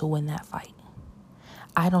able to win that fight.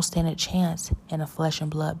 I don't stand a chance in a flesh and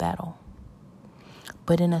blood battle.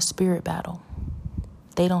 But in a spirit battle,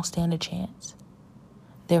 they don't stand a chance.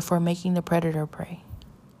 Therefore making the predator prey.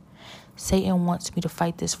 Satan wants me to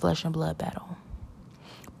fight this flesh and blood battle,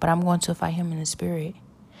 but I'm going to fight him in the spirit.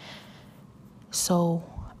 So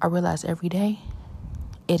I realize every day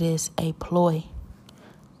it is a ploy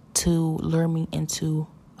to lure me into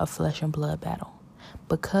a flesh and blood battle.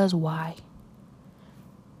 Because why?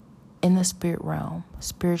 In the spirit realm,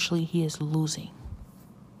 spiritually, he is losing.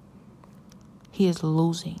 He is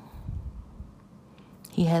losing.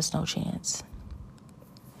 He has no chance.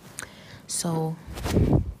 So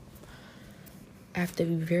I have to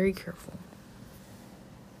be very careful.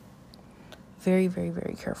 Very, very,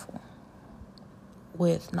 very careful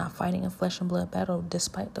with not fighting a flesh and blood battle,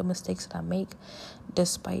 despite the mistakes that I make,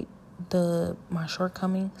 despite my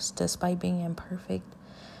shortcomings, despite being imperfect,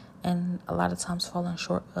 and a lot of times falling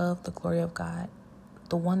short of the glory of God.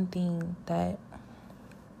 The one thing that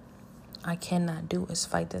I cannot do is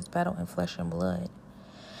fight this battle in flesh and blood,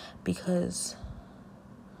 because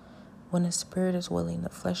when the spirit is willing, the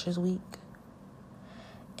flesh is weak,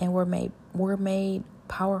 and we're made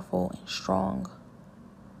powerful and strong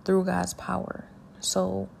through God's power.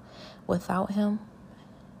 So without him,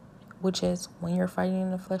 which is when you're fighting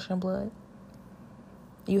in the flesh and blood,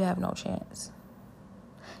 you have no chance.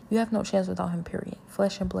 You have no chance without him, period.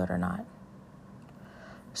 Flesh and blood or not.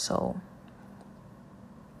 So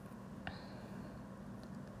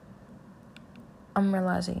I'm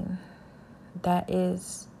realizing that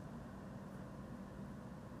is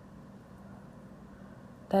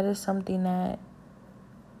something that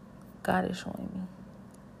God is showing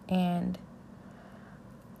me. And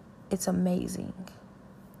it's amazing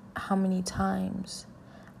how many times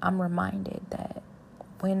I'm reminded that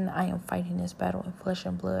when I am fighting this battle in flesh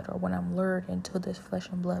and blood, or when I'm lured into this flesh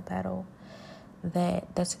and blood battle,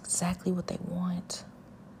 that's exactly what they want.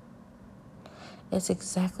 It's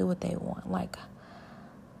exactly what they want. Like,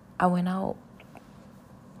 I went out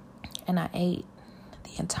and I ate.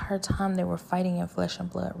 The entire time they were fighting in flesh and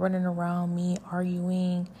blood, running around me,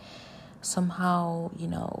 arguing, somehow,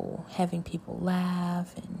 having people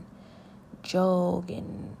laugh and joke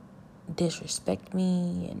and disrespect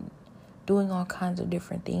me and doing all kinds of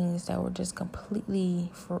different things that were just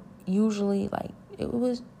completely usually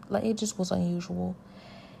it just was unusual.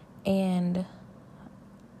 And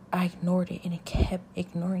I ignored it, and it kept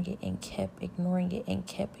ignoring it and kept ignoring it and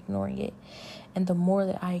kept ignoring it. And the more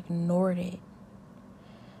that I ignored it,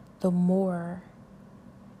 the more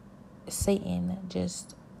Satan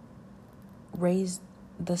just raised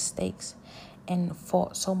the stakes and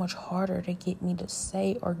fought so much harder to get me to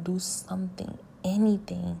say or do something,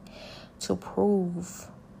 anything, to prove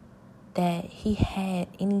that he had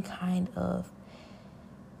any kind of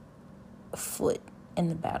foot in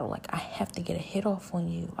the battle. Like, I have to get a hit off on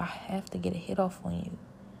you. I have to get a hit off on you.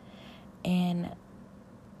 And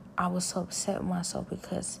I was so upset with myself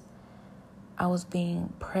because I was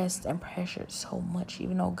being pressed and pressured so much,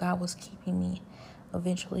 even though God was keeping me.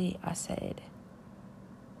 Eventually, I said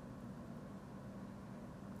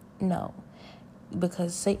no,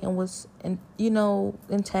 because Satan was,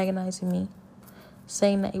 antagonizing me,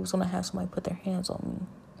 saying that he was going to have somebody put their hands on me.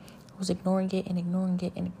 I was ignoring it and ignoring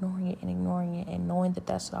it and ignoring it and ignoring it and knowing that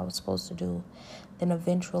that's what I was supposed to do. Then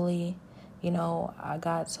eventually, I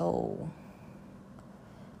got so,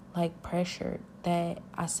 pressured that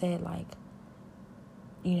I said,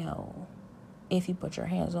 if you put your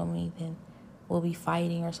hands on me, then we'll be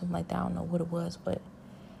fighting or something like that. I don't know what it was, but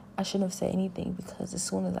I shouldn't have said anything, because as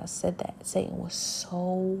soon as I said that, Satan was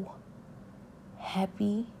so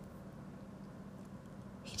happy.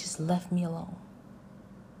 He just left me alone.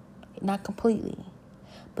 Not completely,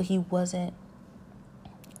 but he wasn't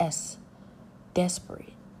as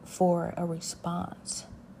desperate for a response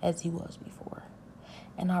as he was before.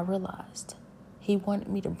 And I realized he wanted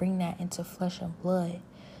me to bring that into flesh and blood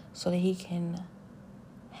so that he can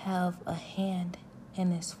have a hand in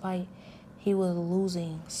this fight. He was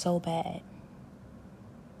losing so bad,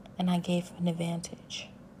 and I gave him an advantage.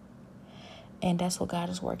 And that's what God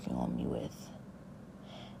is working on me with.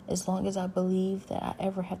 As long as I believe that I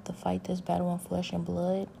ever have to fight this battle in flesh and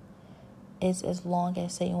blood, it's as long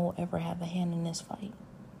as Satan will ever have a hand in this fight.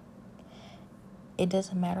 It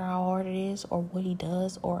doesn't matter how hard it is or what he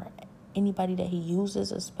does or anybody that he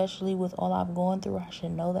uses, especially with all I've gone through. I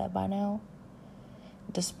should know that by now.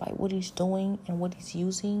 Despite what he's doing and what he's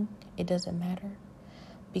using, it doesn't matter.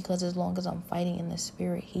 Because as long as I'm fighting in the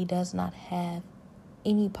spirit, he does not have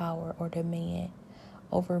any power or dominion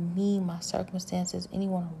over me, my circumstances,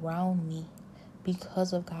 anyone around me,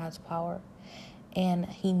 because of God's power. And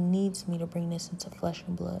he needs me to bring this into flesh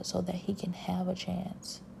and blood so that he can have a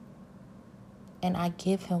chance. And I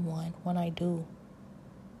give him one when I do.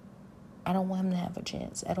 I don't want him to have a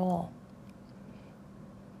chance at all.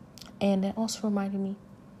 And that also reminded me,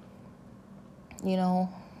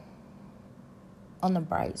 on the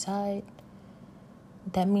bright side,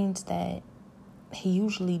 that means that he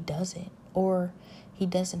usually doesn't, or he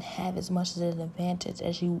doesn't have as much of an advantage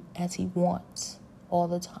as he wants all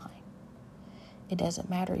the time. It doesn't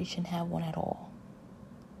matter. You shouldn't have one at all.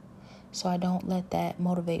 So I don't let that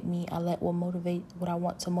motivate me. I let what I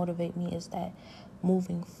want to motivate me is that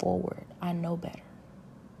moving forward, I know better.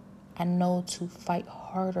 I know to fight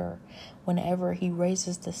harder whenever he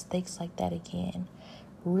raises the stakes like that again.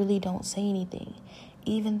 Really don't say anything.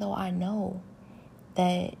 Even though I know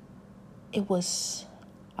that I was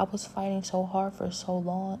fighting so hard for so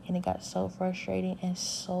long, and it got so frustrating and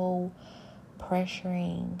so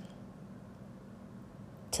pressuring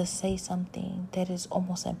to say something that is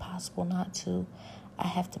almost impossible not to. I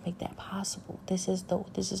have to make that possible. This is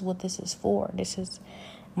what this is for. This is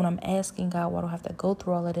when I'm asking God, why do I have to go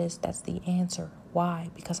through all of this? That's the answer. Why?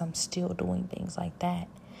 Because I'm still doing things like that.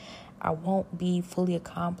 I won't be fully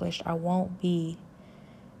accomplished. I won't be,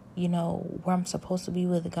 where I'm supposed to be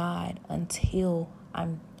with God until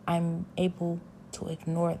I'm able to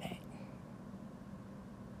ignore that.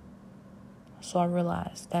 So I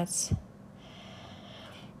realized that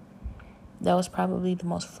was probably the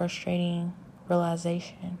most frustrating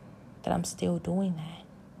realization, that I'm still doing that,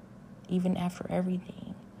 even after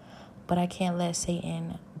everything. But I can't let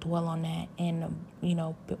Satan dwell on that and,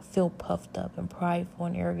 feel puffed up and prideful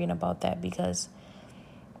and arrogant about that, because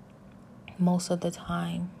most of the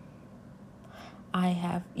time I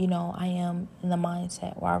am in the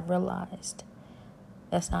mindset where I've realized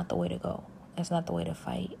that's not the way to go. That's not the way to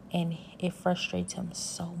fight. And it frustrates him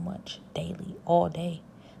so much daily, all day,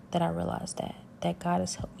 that I realize that God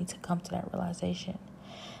has helped me to come to that realization.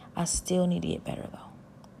 I still need to get better, though.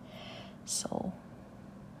 So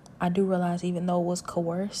I do realize, even though it was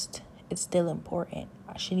coerced, it's still important.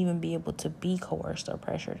 I shouldn't even be able to be coerced or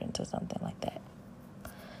pressured into something like that.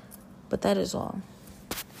 But that is all.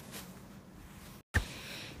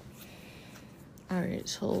 Alright,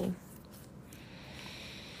 so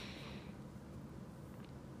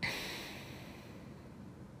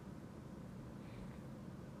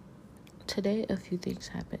today a few things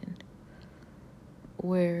happened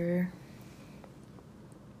where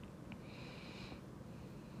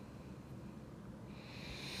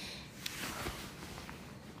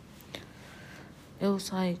it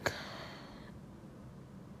was like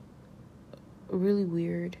really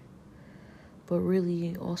weird, but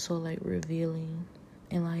really also like revealing,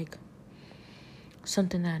 and like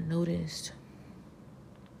something that I noticed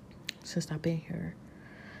since I've been here.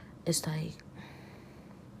 It's like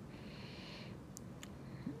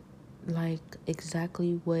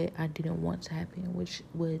exactly what I didn't want to happen, which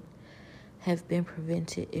would have been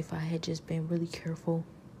prevented if I had just been really careful,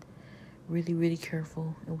 really, really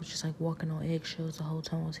careful. It was just like walking on eggshells the whole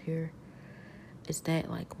time I was here. It's that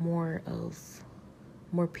like more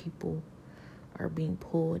people are being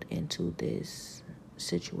pulled into this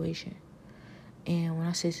situation. And when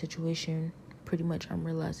I say situation, pretty much I'm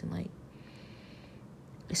realizing like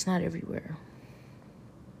it's not everywhere.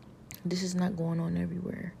 This is not going on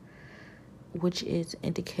everywhere, which is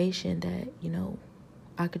indication that,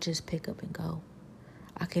 I could just pick up and go.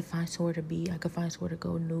 I could find somewhere to be. I could find somewhere to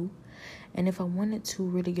go new. And if I wanted to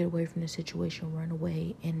really get away from the situation, run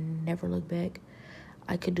away and never look back,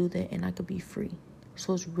 I could do that and I could be free.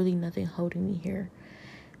 So it's really nothing holding me here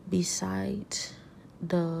besides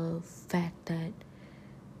the fact that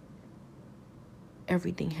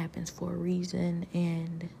everything happens for a reason,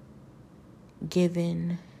 and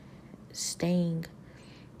given staying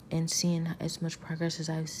and seeing as much progress as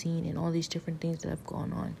I've seen and all these different things that have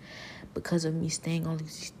gone on because of me staying,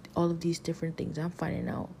 all of these different things, I'm finding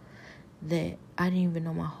out that I didn't even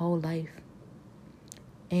know my whole life.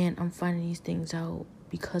 And I'm finding these things out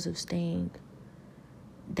because of staying.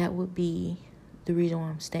 That would be the reason why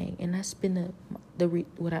I'm staying. And that's been the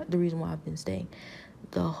reason why I've been staying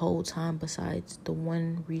the whole time, besides the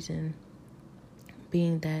one reason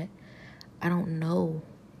being that I don't know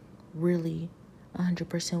really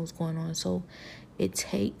 100% what's going on. So it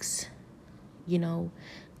takes,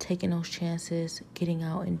 taking those chances, getting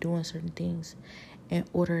out and doing certain things in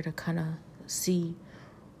order to kind of see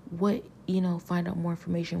what, find out more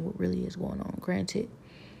information, what really is going on. Granted,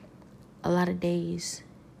 a lot of days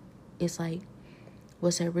it's like,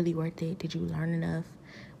 was that really worth it? Did you learn enough?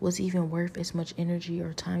 Was it even worth as much energy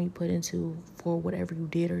or time you put into for whatever you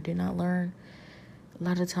did or did not learn? A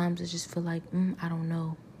lot of times I just feel like, I don't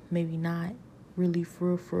know, maybe not really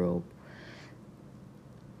for real.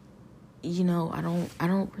 I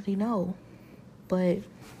don't really know, but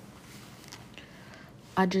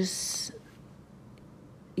I just,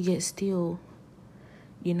 yet still,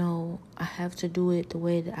 I have to do it the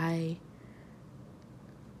way that I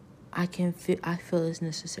feel is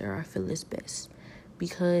necessary. I feel is best,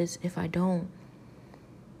 because if I don't,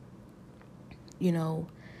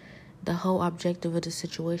 the whole objective of the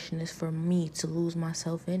situation is for me to lose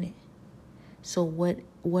myself in it. So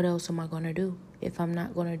what else am I going to do if I'm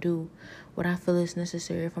not going to do what I feel is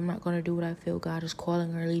necessary, if I'm not going to do what I feel God is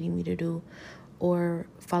calling or leading me to do, or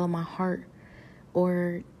follow my heart,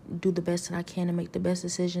 or do the best that I can to make the best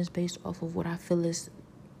decisions based off of what I feel is,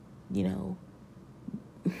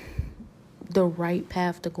 the right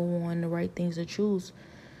path to go on, the right things to choose,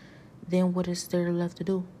 then what is there left to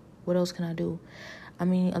do? What else can I do? I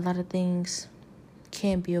mean, a lot of things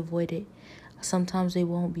can't be avoided. Sometimes they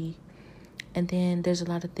won't be. And then there's a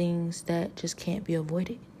lot of things that just can't be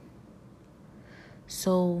avoided.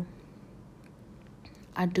 So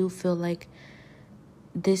I do feel like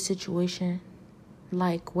this situation,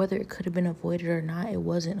 like whether it could have been avoided or not, it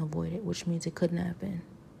wasn't avoided, which means it couldn't have been.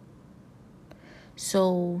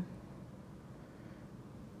 So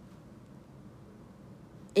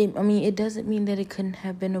it doesn't mean that it couldn't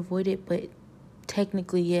have been avoided, but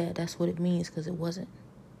technically, yeah, that's what it means, because it wasn't.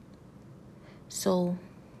 So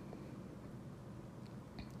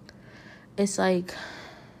it's like,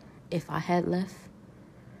 if I had left,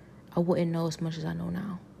 I wouldn't know as much as I know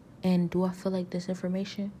now. And do I feel like this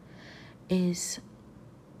information is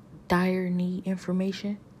dire need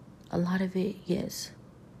information? A lot of it, yes.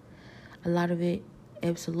 A lot of it,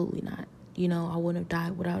 absolutely not. I wouldn't have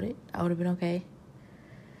died without it. I would have been okay.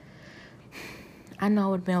 I know I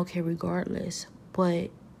would have been okay regardless,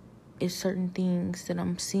 but it's certain things that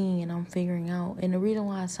I'm seeing and I'm figuring out. And the reason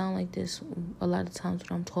why I sound like this a lot of times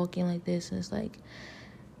when I'm talking like this is like,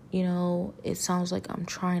 it sounds like I'm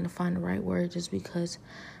trying to find the right word, just because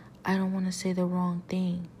I don't want to say the wrong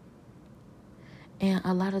thing. And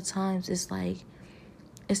a lot of times it's like,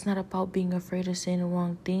 it's not about being afraid of saying the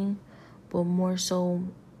wrong thing, but more so,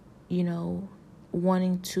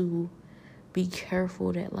 wanting to be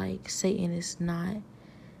careful that like Satan is not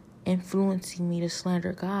influencing me to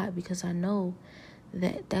slander God, because I know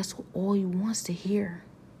that that's all he wants to hear.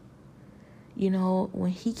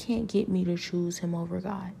 When he can't get me to choose him over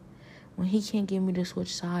God, when he can't get me to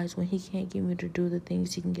switch sides, when he can't get me to do the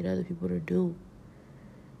things he can get other people to do,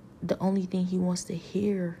 the only thing he wants to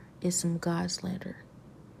hear is some God slander.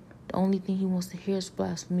 The only thing he wants to hear is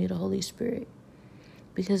blasphemy of the Holy Spirit,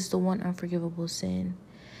 because it's the one unforgivable sin.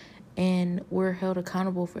 And we're held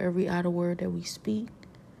accountable for every idle word that we speak.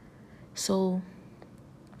 So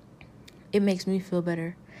it makes me feel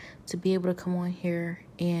better to be able to come on here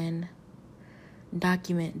and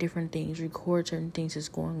document different things, record certain things that's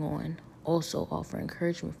going on, also offer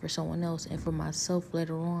encouragement for someone else and for myself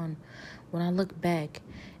later on. When I look back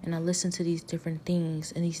and I listen to these different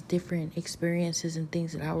things and these different experiences and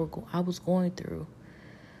things that I was going through,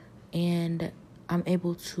 and I'm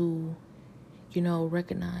able to,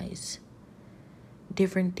 recognize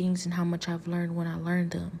different things and how much I've learned when I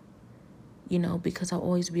learned them, because I'll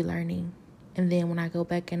always be learning. And then when I go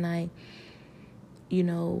back and I,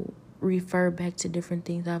 refer back to different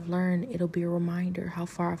things I've learned, it'll be a reminder how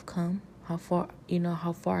far I've come, how far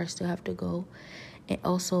I still have to go. And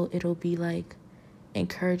also it'll be like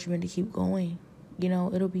encouragement to keep going.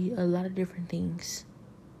 It'll be a lot of different things.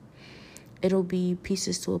 It'll be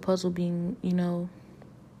pieces to a puzzle being,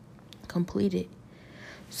 completed.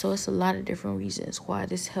 So it's a lot of different reasons why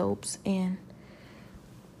this helps. And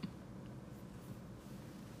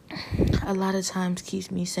a lot of times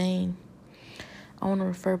keeps me sane. I want to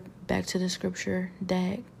refer back to the scripture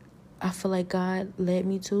that I feel like God led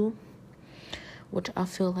me to, which I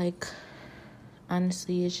feel like,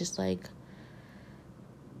 honestly, it's just like,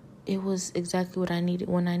 it was exactly what I needed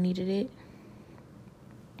when I needed it.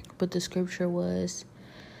 But the scripture was,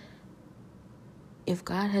 if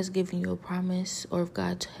God has given you a promise, or if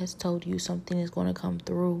God has told you something is going to come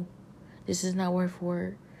through, this is not word for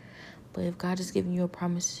word, but if God has given you a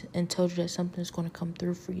promise and told you that something is going to come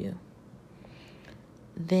through for you,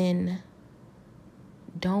 then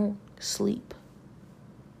don't sleep.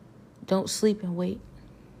 Don't sleep and wait.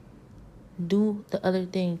 Do the other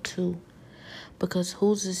thing too. Because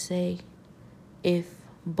who's to say if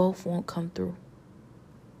both won't come through?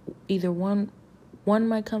 Either one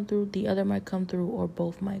might come through, the other might come through, or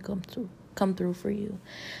both might come through for you.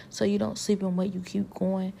 So you don't sleep and wait. You keep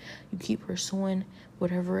going. You keep pursuing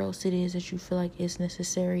whatever else it is that you feel like is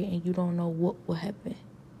necessary, and you don't know what will happen.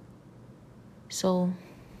 So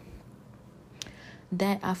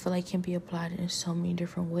that, I feel like, can be applied in so many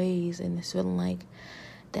different ways. And it's feeling like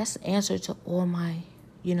that's the answer to all my,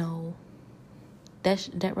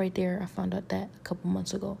 that right there, I found out that a couple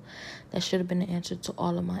months ago. That should have been the answer to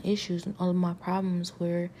all of my issues and all of my problems,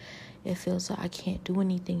 where it feels like I can't do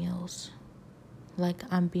anything else. Like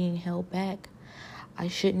I'm being held back. I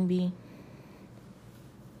shouldn't be.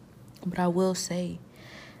 But I will say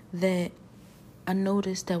that I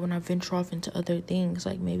noticed that when I venture off into other things,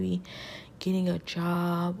 like maybe getting a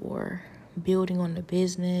job or building on the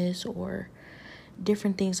business or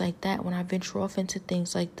different things like that, when I venture off into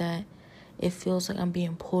things like that, it feels like I'm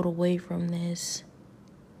being pulled away from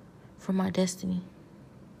my destiny.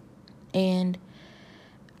 And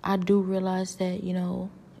I do realize that,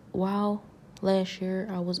 while last year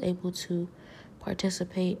I was able to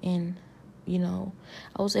participate in, I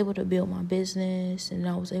was able to build my business, and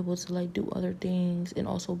I was able to like do other things and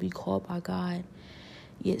also be called by God.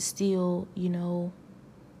 Yet still,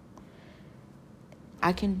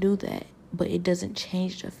 I can do that, but it doesn't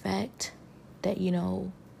change the fact that,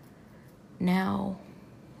 now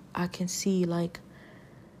I can see like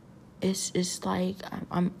it's like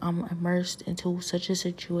I'm immersed into such a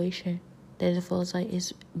situation that it feels like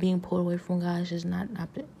it's being pulled away from God. It's just not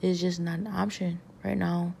an option right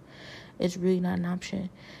now. It's really not an option.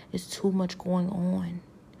 It's too much going on.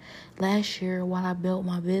 Last year, while I built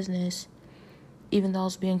my business, even though I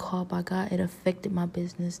was being called by God, it affected my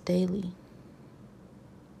business daily.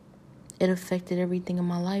 It affected everything in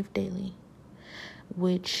my life daily,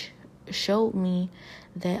 which showed me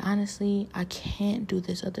that honestly, I can't do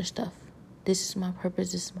this other stuff. This is my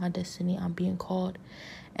purpose. This is my destiny. I'm being called,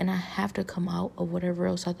 and I have to come out of whatever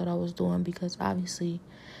else I thought I was doing, because obviously,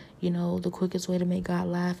 the quickest way to make God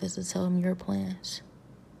laugh is to tell him your plans.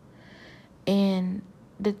 And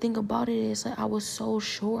the thing about it is, like, I'm so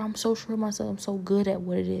sure of myself. I'm so good at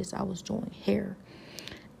what it is I was doing, hair.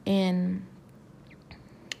 And,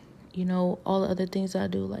 all the other things I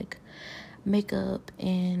do, like makeup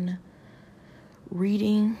and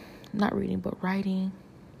writing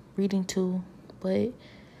too, but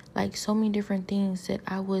Like, so many different things that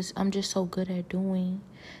I'm just so good at doing.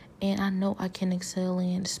 And I know I can excel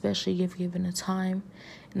in, especially if given the time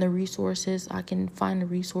and the resources. I can find the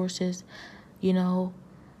resources, you know.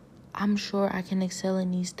 I'm sure I can excel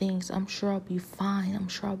in these things. I'm sure I'll be fine. I'm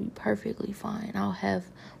sure I'll be perfectly fine. I'll have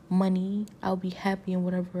money. I'll be happy in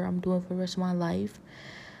whatever I'm doing for the rest of my life.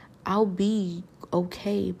 I'll be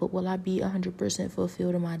okay, but will I be 100%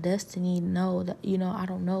 fulfilled in my destiny? No, I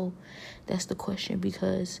don't know. That's the question,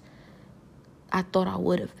 because I thought I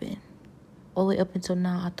would have been. All the way up until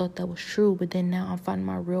now, I thought that was true, but then now I'm finding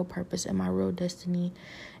my real purpose and my real destiny,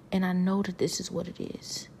 and I know that this is what it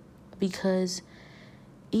is. Because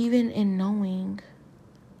even in knowing,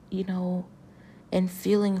 and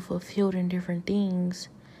feeling fulfilled in different things,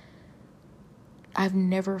 I've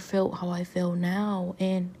never felt how I feel now,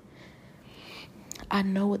 and I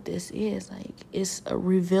know what this is. Like, it's a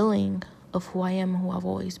revealing of who I am and who I've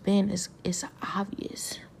always been. It's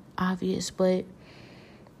obvious, but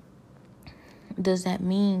does that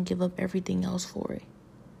mean give up everything else for it?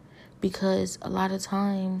 Because a lot of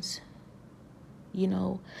times, I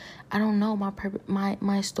don't know,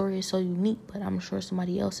 my story is so unique, but I'm sure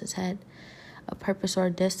somebody else has had a purpose or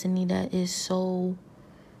a destiny that is so,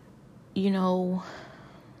 I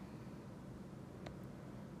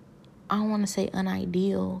don't want to say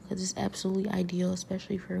unideal, because it's absolutely ideal,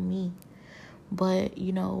 especially for me. But,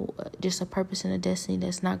 just a purpose and a destiny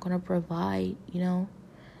that's not going to provide,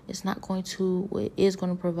 it's not going to, it is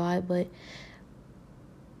going to provide, but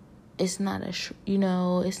it's not you're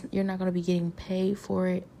not going to be getting paid for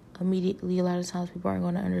it immediately. A lot of times people aren't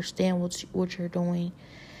going to understand what you're doing.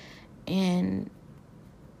 And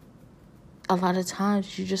a lot of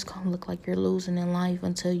times you just going to look like you're losing in life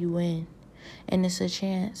until you win. And it's a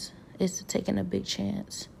chance. It's taking a big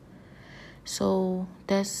chance. So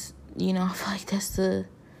that's, I feel like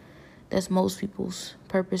that's most people's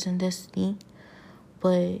purpose and destiny.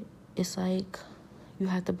 But it's like you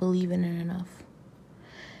have to believe in it enough.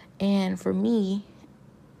 And for me,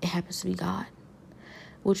 it happens to be God,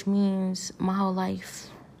 which means my whole life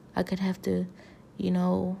I could have to,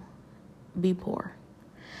 be poor.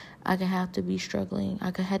 I could have to be struggling.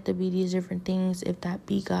 I could have to be these different things if that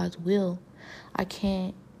be God's will. I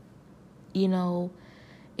can't,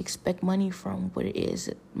 expect money from what it is.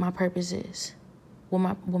 My purpose is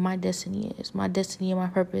what my destiny is. My destiny and my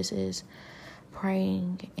purpose is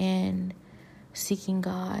praying and seeking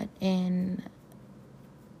God and,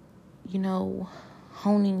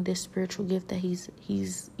 honing this spiritual gift that he's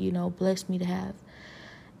blessed me to have.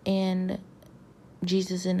 And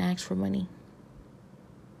Jesus didn't ask for money.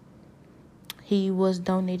 He was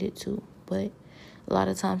donated to, but a lot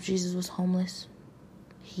of times Jesus was homeless.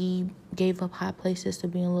 He gave up high places to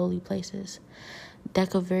be in lowly places. That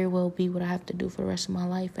could very well be what I have to do for the rest of my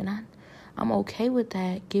life. And I'm okay with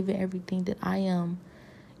that, given everything that I am,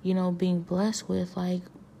 being blessed with. Like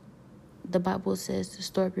the Bible says, to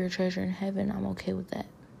store up your treasure in heaven. I'm okay with that.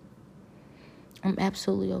 I'm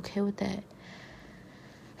absolutely okay with that.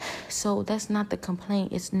 So that's not the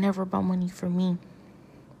complaint. It's never about money for me.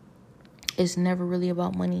 It's never really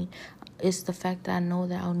about money. It's the fact that I know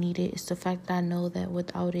that I'll need it. It's the fact that I know that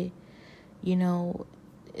without it,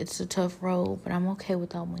 it's a tough road, but I'm okay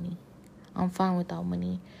without money. I'm fine without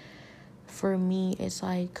money. For me, it's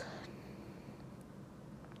like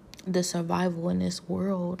the survival in this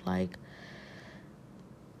world. Like,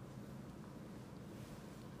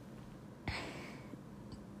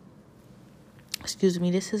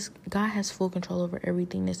 God has full control over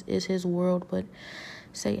everything. This is his world, but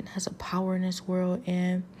Satan has a power in this world.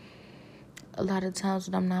 And a lot of times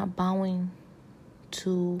when I'm not bowing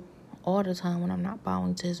to, all the time when I'm not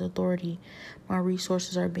bowing to his authority, my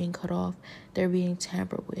resources are being cut off. They're being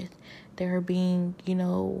tampered with. They're being,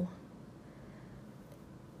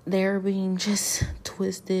 they're being just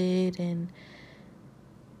twisted, and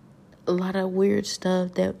a lot of weird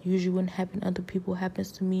stuff that usually wouldn't happen to other people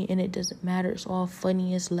happens to me, and it doesn't matter. It's all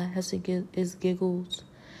funny, it's laughs, it's giggles,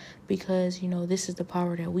 because, this is the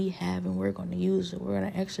power that we have, and we're going to use it. We're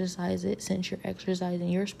going to exercise it. Since you're exercising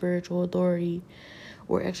your spiritual authority,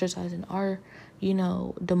 we're exercising our,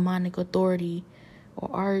 demonic authority, or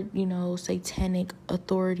our, satanic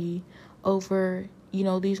authority over,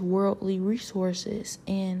 these worldly resources.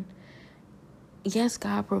 And yes,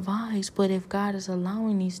 God provides, but if God is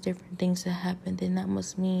allowing these different things to happen, then that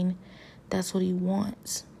must mean that's what he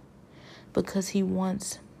wants, because he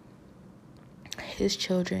wants his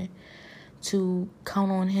children to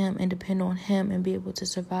count on him and depend on him and be able to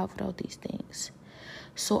survive without these things.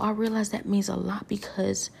 So I realize that means a lot,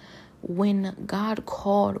 because when God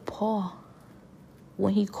called Paul,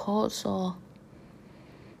 when he called Saul,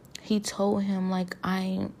 he told him, like,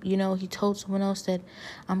 he told someone else that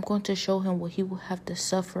I'm going to show him what he will have to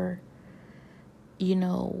suffer, in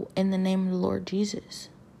the name of the Lord Jesus.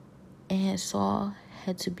 And Saul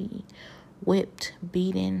had to be whipped,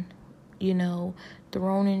 beaten,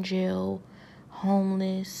 thrown in jail,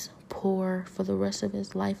 homeless, poor for the rest of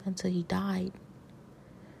his life until he died.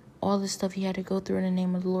 All the stuff he had to go through in the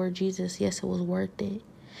name of the Lord Jesus, yes, it was worth it.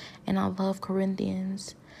 And I love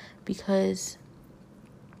Corinthians because,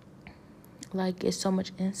 like, it's so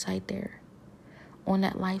much insight there on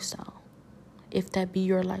that lifestyle, if that be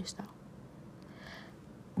your lifestyle.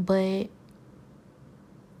 But,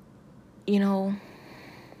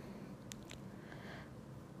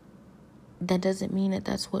 that doesn't mean that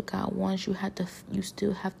that's what God wants. You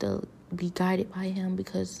still have to be guided by him,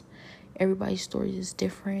 because everybody's story is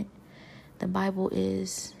different. The Bible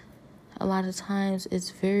is, a lot of times, it's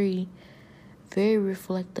very, very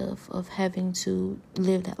reflective of having to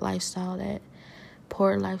live that lifestyle, that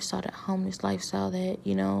poor lifestyle, that homeless lifestyle, that,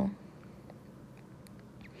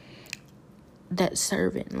 that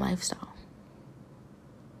servant lifestyle.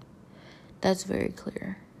 That's very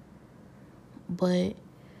clear. But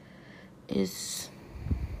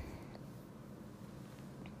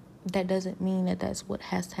that doesn't mean that that's what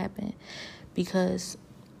has to happen, because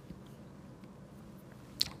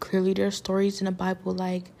clearly there's stories in the Bible,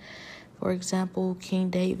 like, for example, King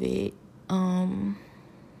David,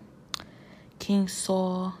 King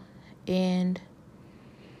Saul, and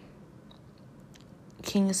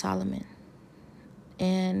King Solomon,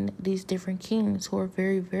 and these different kings who are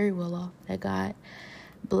very, very well off, that God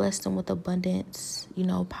blessed them with abundance,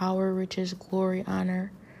 power, riches, glory,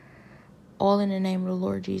 honor, all in the name of the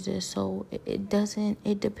Lord Jesus. So it does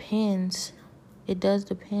depend.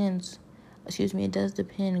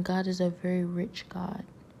 God is a very rich God.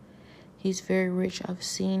 He's very rich. I've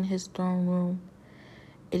seen his throne room.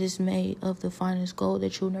 It is made of the finest gold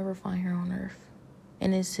that you'll never find here on earth.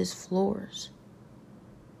 And it's his floors.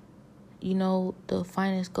 The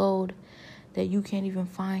finest gold that you can't even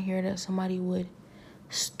find here, that somebody would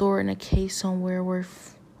store in a case somewhere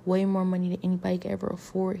worth way more money than anybody could ever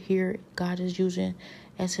afford. Here, God is using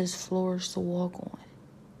as his floors to walk on.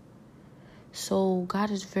 So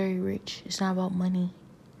God is very rich. It's not about money.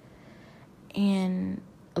 And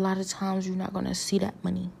a lot of times you're not going to see that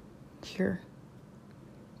money here.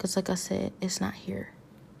 Because like I said, it's not here.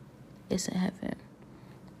 It's in heaven.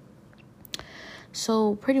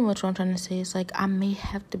 So pretty much what I'm trying to say is, like, I may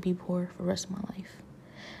have to be poor for the rest of my life.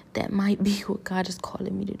 That might be what God is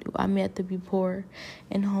calling me to do. I may have to be poor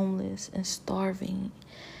and homeless and starving,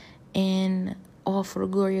 and all for the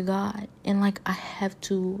glory of God. And, like, I have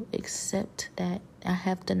to accept that. I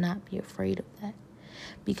have to not be afraid of that,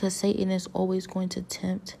 because Satan is always going to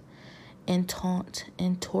tempt and taunt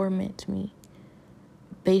and torment me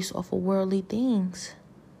based off of worldly things.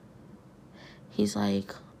 He's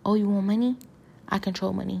like, oh, you want money? I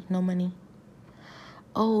control money. No money.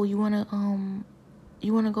 Oh, you wanna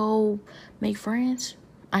go make friends?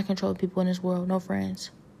 I control people in this world. No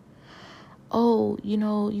friends. Oh, you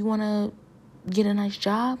wanna get a nice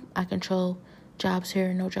job? I control jobs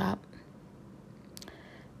here. No job.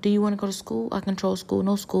 Do you want to go to school? I control school.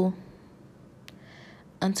 No school.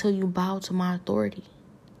 Until you bow to my authority.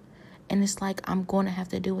 And it's like, I'm going to have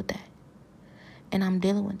to deal with that. And I'm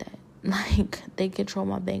dealing with that. Like, they control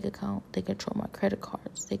my bank account. They control my credit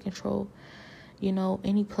cards. They control,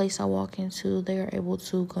 any place I walk into, they are able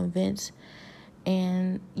to convince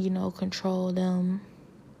and, control them.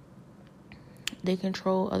 They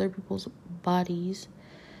control other people's bodies,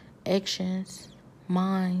 actions,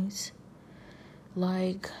 minds.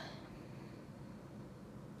 Like,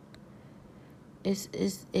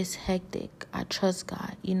 it's hectic. I trust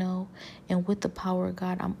God, and with the power of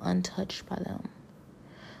God, I'm untouched by them.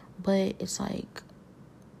 But it's like,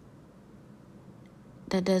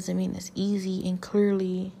 that doesn't mean it's easy, and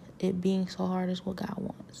clearly it being so hard is what God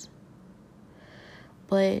wants.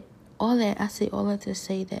 But all that to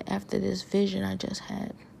say that after this vision I just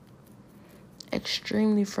had,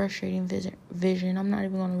 extremely frustrating vision. I'm not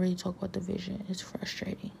even going to really talk about the vision. It's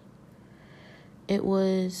frustrating. It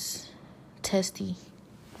was testy.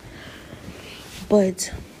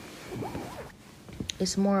 But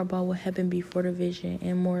it's more about what happened before the vision,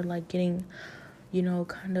 and more like getting,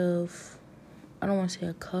 kind of, I don't want to say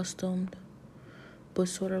accustomed, but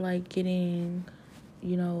sort of like getting,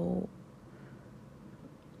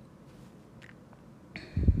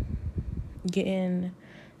 getting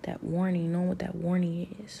that warning, knowing what that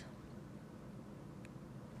warning is.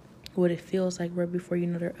 What it feels like right before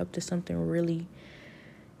they're up to something really,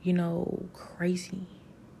 crazy.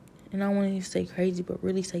 And I don't want to say crazy, but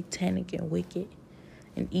really satanic and wicked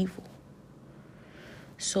and evil.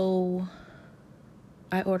 So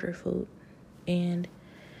I ordered food, and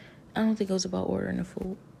I don't think it was about ordering the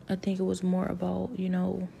food. I think it was more about,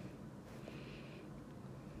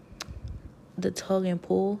 the tug and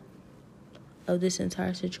pull of this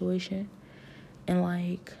entire situation, and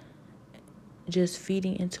like just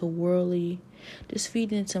feeding into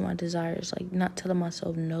my desires, like not telling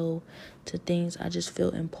myself no to things. I just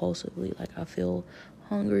feel impulsively, like I feel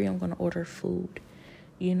hungry, I'm gonna order food.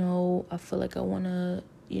 I feel like I want to,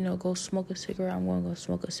 go smoke a cigarette, I'm going to go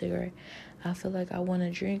smoke a cigarette. I feel like I want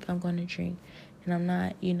to drink, I'm going to drink. And I'm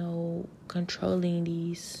not, controlling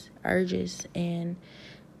these urges. And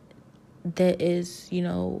that is,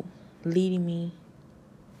 leading me,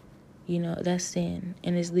 that's sin.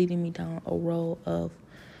 And it's leading me down a road of,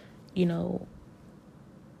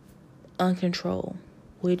 uncontrol,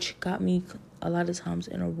 which got me a lot of times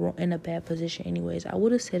in a bad position anyways. I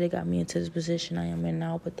would have said it got me into this position I am in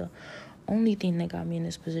now, but the only thing that got me in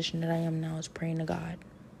this position that I am now is praying to God.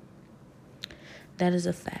 That is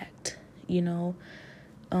a fact.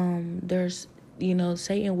 There's,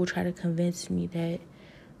 Satan will try to convince me that,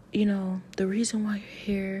 the reason why you're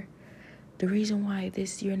here, the reason why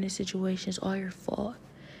you're in this situation is all your fault.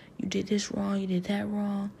 You did this wrong, you did that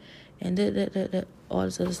wrong, and all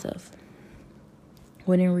this other stuff.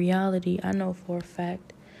 When in reality, I know for a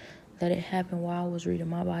fact that it happened while I was reading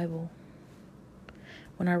my Bible.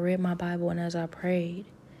 When I read my Bible and as I prayed,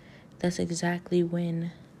 that's exactly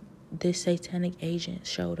when this satanic agent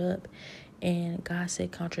showed up. And God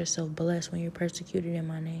said, count yourself blessed when you're persecuted in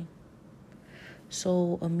my name.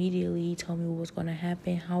 So immediately he told me what was going to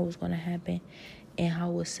happen, how it was going to happen, and how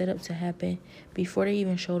it was set up to happen. Before they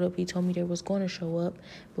even showed up, he told me they was going to show up.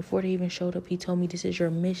 Before they even showed up, he told me this is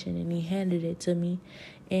your mission, and he handed it to me.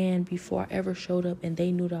 And before I ever showed up and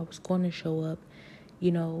they knew that I was going to show up,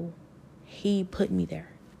 he put me there.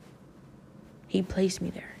 He placed me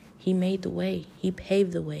there. He made the way. He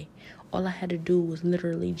paved the way. All I had to do was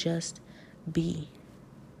literally just be.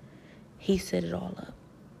 He set it all up.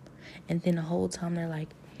 And then the whole time they're like,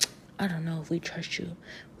 I don't know if we trust you.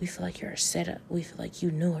 We feel like you're a setup. We feel like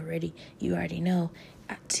you knew already. You already know.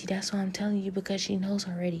 See, that's why I'm telling you, because she knows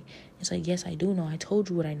already. It's like, yes, I do know. I told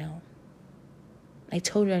you what I know. I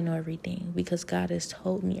told you I know everything because God has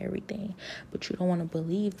told me everything. But you don't want to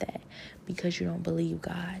believe that because you don't believe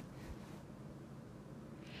God.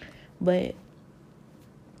 But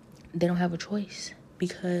they don't have a choice,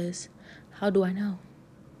 because how do I know?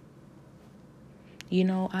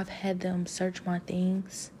 I've had them search my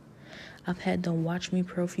things. I've had them watch me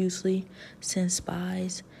profusely, send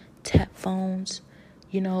spies, tap phones.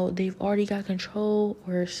 They've already got control,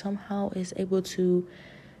 or somehow is able to,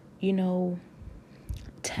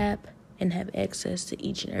 tap and have access to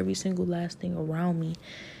each and every single last thing around me.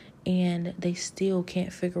 And they still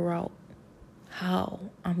can't figure out how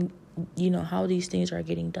how these things are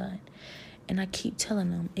getting done. And I keep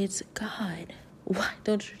telling them, it's God. Why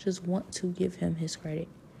don't you just want to give him his credit?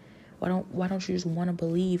 Why don't you just want to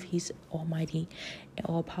believe he's almighty and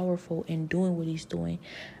all powerful and doing what he's doing?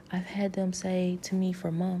 I've had them say to me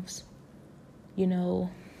for months,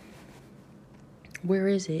 where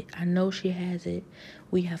is it? I know she has it.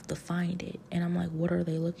 We have to find it. And I'm like, what are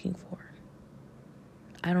they looking for?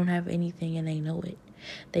 I don't have anything and they know it.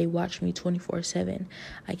 They watch me 24/7.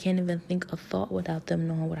 I can't even think a thought without them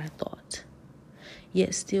knowing what I thought.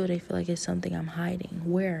 Yet still they feel like it's something I'm hiding.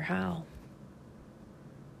 Where? How?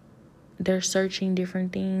 They're searching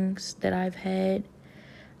different things that I've had.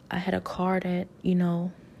 I had a car that,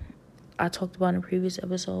 I talked about in a previous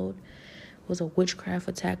episode. It was a witchcraft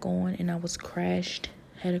attack on, and I was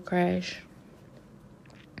had a crash.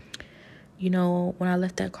 When I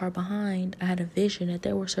left that car behind, I had a vision that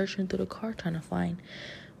they were searching through the car trying to find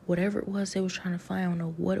whatever it was they was trying to find. I don't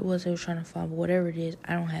know what it was they was trying to find, but whatever it is,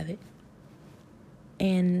 I don't have it.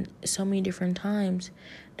 And so many different times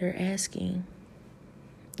they're asking,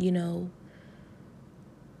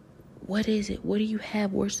 what is it? What do you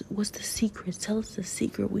have? What's the secret? Tell us the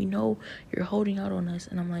secret. We know you're holding out on us.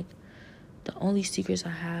 And I'm like, the only secrets I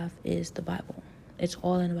have is the Bible. It's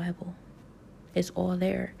all in the Bible. It's all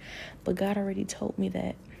there. But God already told me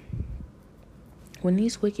that when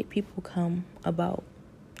these wicked people come about,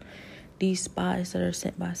 these spies that are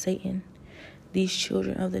sent by Satan, these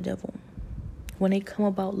children of the devil, when they come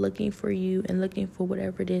about looking for you and looking for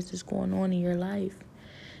whatever it is that's going on in your life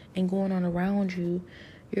and going on around you,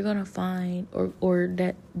 you're going to find, or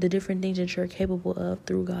that the different things that you're capable of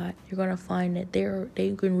through God, you're going to find that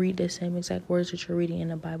they can read the same exact words that you're reading in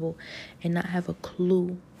the Bible and not have a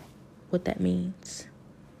clue what that means.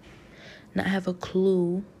 Not have a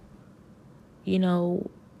clue,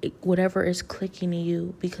 whatever is clicking to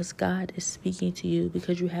you, because God is speaking to you,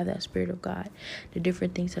 because you have that Spirit of God. The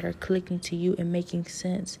different things that are clicking to you and making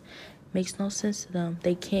sense makes no sense to them.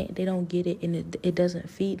 They don't get it, and it doesn't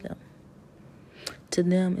feed them. To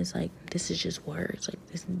them, it's like, this is just words. Like,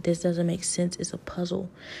 this doesn't make sense. It's a puzzle.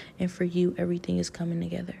 And for you, everything is coming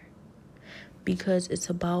together. Because it's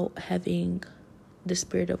about having the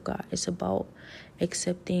Spirit of God. It's about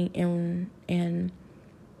accepting and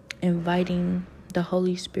inviting the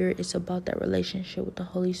Holy Spirit. It's about that relationship with the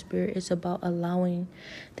Holy Spirit. It's about allowing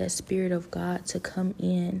that Spirit of God to come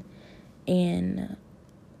in and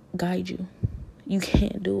guide you. You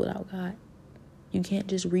can't do it without God. You can't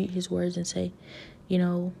just read his words and say, I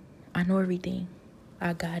know everything.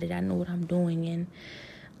 I got it. I know what I'm doing, and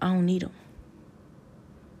I don't need him.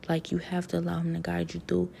 Like, you have to allow him to guide you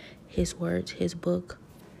through his words, his book.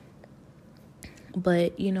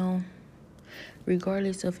 But,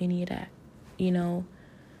 regardless of any of that,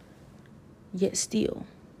 yet still,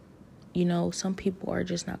 some people are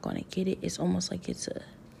just not going to get it. It's almost like it's a,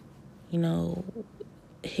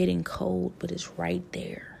 hidden code, but it's right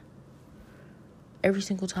there. Every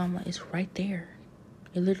single time, like, it's right there.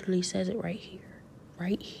 It literally says it right here.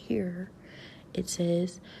 Right here. It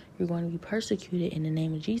says you're going to be persecuted in the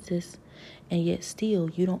name of Jesus, and yet still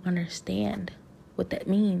you don't understand what that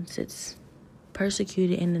means. It's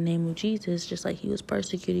persecuted in the name of Jesus, just like he was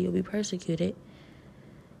persecuted, you'll be persecuted.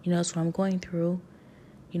 That's what I'm going through.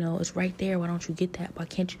 It's right there. Why don't you get that? Why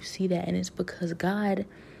can't you see that? And it's because God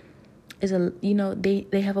is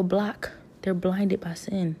they have a block. They're blinded by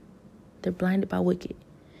sin. They're blinded by wicked.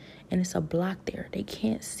 And it's a block there. They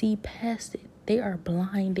can't see past it. They are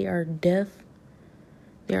blind. They are deaf.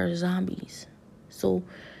 They are zombies. So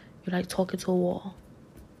you're like talking to a wall.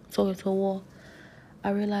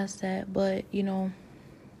 I realized that, but, I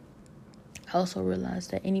also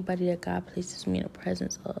realized that anybody that God places me in the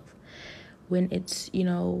presence of, when it's,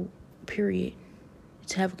 period,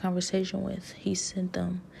 to have a conversation with, he sent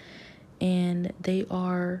them. And they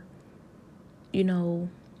are,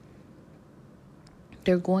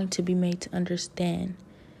 they're going to be made to understand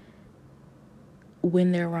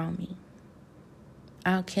when they're around me.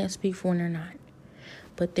 I can't speak for when they're not.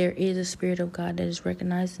 But there is a Spirit of God that is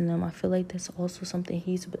recognized in them. I feel like that's also something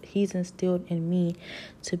he's instilled in me,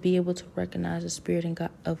 to be able to recognize the Spirit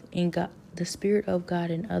the Spirit of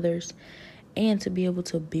God in others, and to be able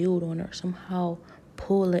to build on it, or somehow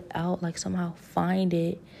pull it out, like somehow find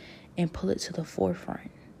it and pull it to the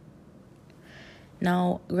forefront.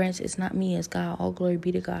 Now, granted, it's not me, it's God. All glory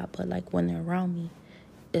be to God. But like, when they're around me,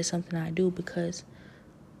 it's something I do, because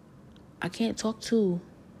I can't talk to,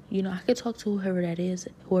 I could talk to whoever that is,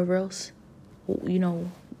 whoever else,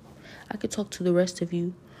 I could talk to the rest of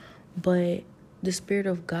you, but the Spirit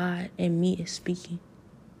of God in me is speaking.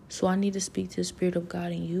 So I need to speak to the Spirit of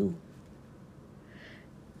God in you.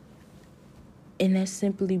 And that's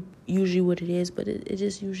simply usually what it is, but it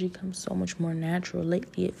just usually comes so much more natural.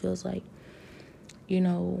 Lately, it feels like,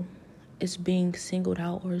 it's being singled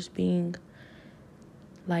out, or it's being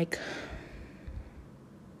like,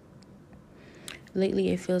 lately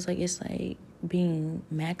it feels like it's like being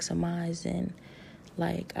maximized, and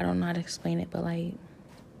like, I don't know how to explain it, but like,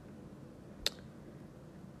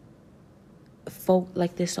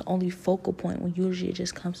 like this the only focal point, when usually it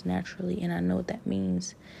just comes naturally. And I know what that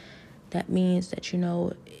means. That means that,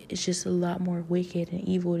 it's just a lot more wicked and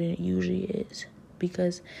evil than it usually is.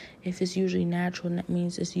 Because if it's usually natural, that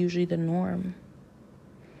means it's usually the norm.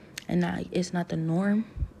 And it's not the norm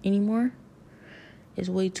anymore. It's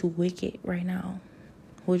way too wicked right now.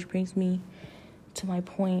 Which brings me to my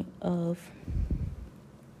point of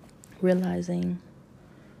realizing,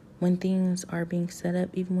 when things are being set up,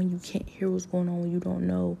 even when you can't hear what's going on, when you don't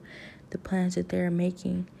know the plans that they're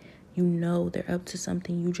making, they're up to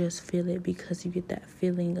something. You just feel it, because you get that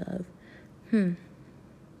feeling of,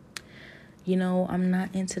 I'm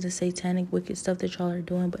not into the satanic wicked stuff that y'all are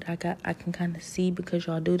doing, but I can kind of see, because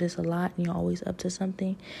y'all do this a lot, and y'all always up to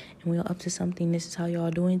something. And when y'all up to something, this is how y'all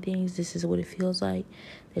doing things. This is what it feels like,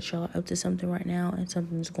 that y'all are up to something right now, and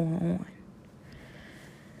something's going on.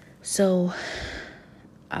 So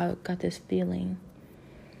I got this feeling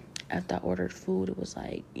after I ordered food. It was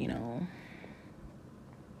like,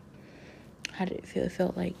 how did it feel? It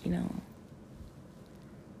felt like,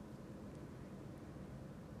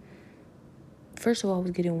 first of all, I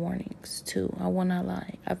was getting warnings too. I will not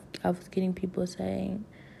lie. I was getting people saying,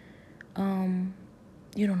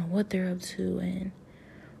 you don't know what they're up to, and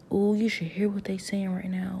ooh, you should hear what they saying right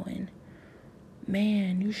now, and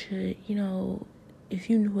man, you should, if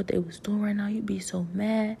you knew what they was doing right now, you'd be so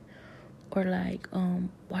mad, or like,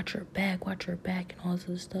 watch your back, and all this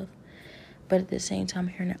other stuff. But at the same time,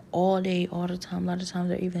 hearing it all day, all the time, a lot of times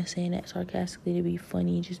they're even saying that sarcastically to be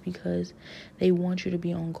funny, just because they want you to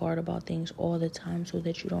be on guard about things all the time so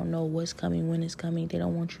that you don't know what's coming, when it's coming. They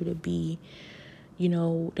don't want you to be, they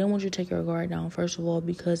don't want you to take your guard down, first of all,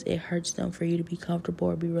 because it hurts them for you to be comfortable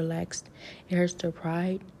or be relaxed. It hurts their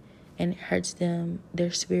pride, and it hurts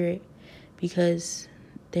their spirit, because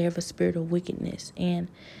they have a spirit of wickedness, and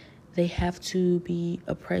they have to be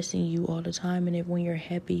oppressing you all the time. And when you're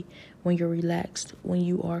happy, when you're relaxed, when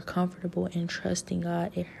you are comfortable and trusting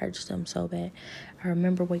God, it hurts them so bad. I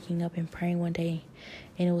remember waking up and praying one day,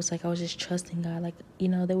 and it was like I was just trusting God. Like, they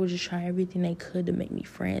were just trying everything they could to make me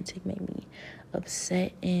frantic, make me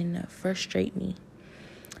upset, and frustrate me.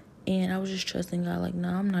 And I was just trusting God, like, no,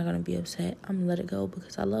 I'm not going to be upset. I'm going to let it go,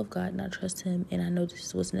 because I love God and I trust him, and I know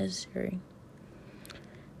this was necessary.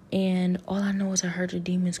 And all I know is I heard the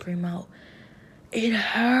demon scream out, "It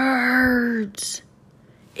hurts.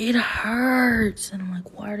 It hurts." And I'm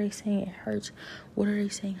like, why are they saying it hurts? What are they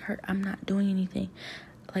saying hurt? I'm not doing anything.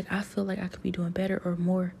 Like, I feel like I could be doing better or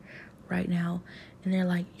more right now. And they're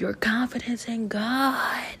like, your confidence in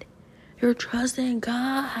God, your trust in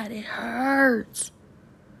God, it hurts.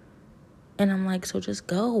 And I'm like, so just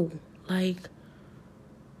go. Like,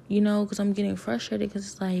 because I'm getting frustrated,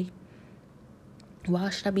 because it's like,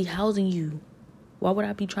 why should I be housing you? Why would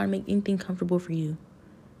I be trying to make anything comfortable for you?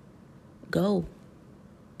 Go.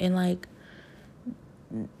 And like,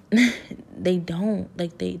 they don't.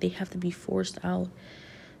 Like, they have to be forced out.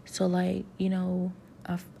 So like,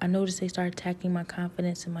 I noticed they started attacking my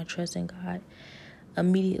confidence and my trust in God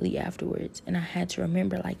immediately afterwards. And I had to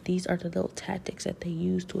remember, like, these are the little tactics that they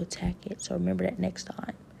use to attack it. So remember that next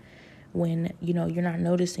time. When, you're not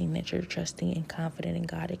noticing that you're trusting and confident in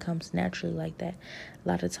God. It comes naturally like that. A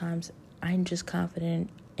lot of times, I'm just confident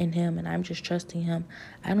in him and I'm just trusting him.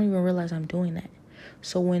 I don't even realize I'm doing that.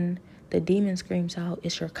 So when the demon screams out,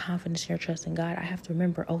 it's your confidence and your trust in God, I have to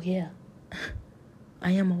remember, oh yeah,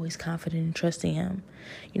 I am always confident and trusting him.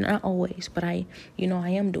 Not always, but I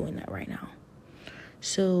am doing that right now.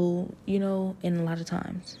 So, in a lot of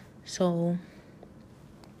times. So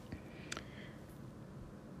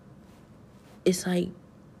it's like,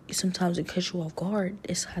 sometimes it catch you off guard.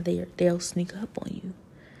 It's how they'll sneak up on you.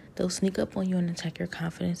 They'll sneak up on you and attack your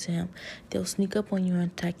confidence in him. They'll sneak up on you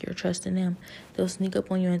and attack your trust in him. They'll sneak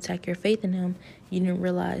up on you and attack your faith in him. You didn't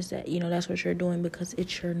realize that, that's what you're doing, because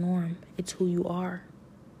it's your norm. It's who you are.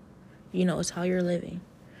 It's how you're living.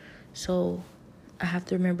 So I have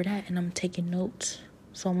to remember that, and I'm taking notes.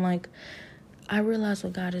 So I'm like, I realize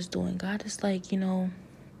what God is doing. God is like,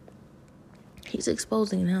 he's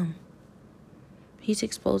exposing them. He's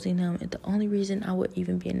exposing them. And the only reason I would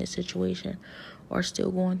even be in this situation or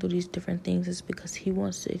still going through these different things is because he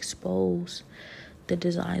wants to expose the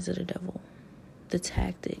designs of the devil, the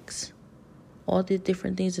tactics, all the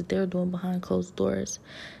different things that they're doing behind closed doors,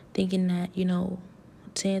 thinking that,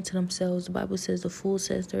 saying to themselves, the Bible says, the fool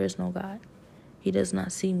says there is no God. He does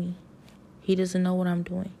not see me. He doesn't know what I'm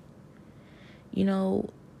doing.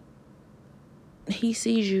 He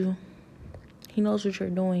sees you. He knows what you're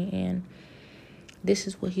doing, and this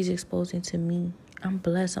is what he's exposing to me. I'm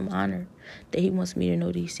blessed. I'm honored that he wants me to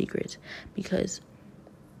know these secrets, because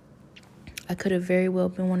I could have very well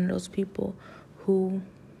been one of those people who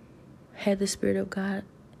had the Spirit of God,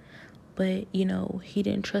 but, he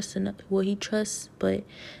didn't trust enough. Well, he trusts, but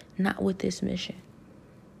not with this mission,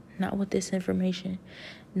 not with this information,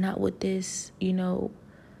 not with this,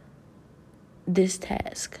 this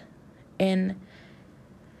task. And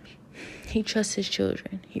he trusts his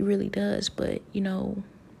children. He really does. But,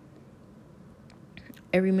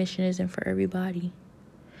 every mission isn't for everybody.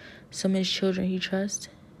 Some of his children he trusts,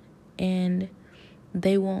 and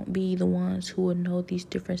they won't be the ones who will know these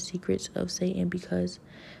different secrets of Satan, because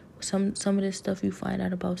some of this stuff you find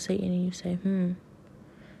out about Satan and you say,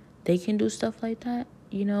 they can do stuff like that.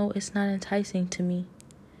 It's not enticing to me.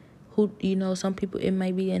 Some people, it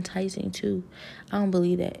might be enticing too. I don't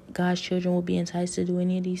believe that God's children will be enticed to do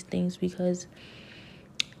any of these things because,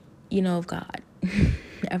 of God.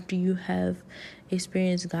 After you have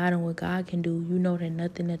experienced God and what God can do, you know that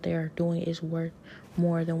nothing that they are doing is worth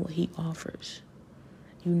more than what he offers.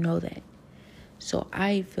 You know that. So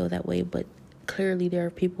I feel that way, but clearly there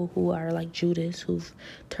are people who are like Judas, who've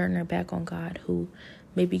turned their back on God, who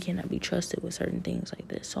maybe cannot be trusted with certain things like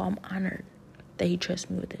this. So I'm honored that he trusts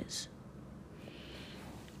me with this.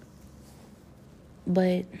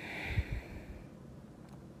 But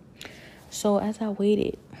so as I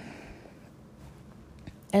waited,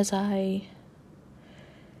 as I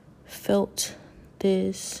felt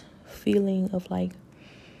this feeling of like,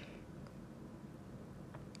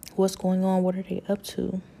 what's going on? What are they up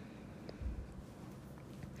to?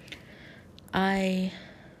 I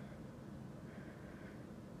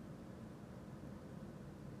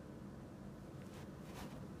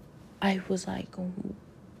was like,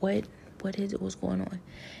 what's going on?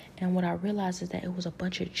 And what I realized is that it was a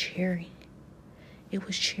bunch of cheering. It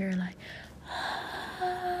was cheering like, ah,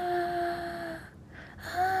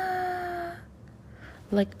 ah,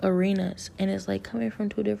 like arenas. And it's like coming from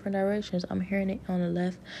two different directions. I'm hearing it on the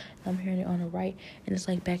left, I'm hearing it on the right, and it's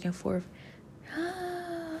like back and forth.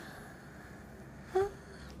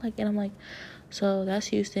 Like, and I'm like, so that's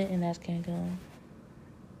Houston and that's Cancun.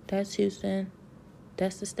 That's Houston,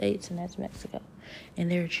 that's the States, and that's Mexico. And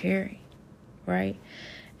they're cheering, right?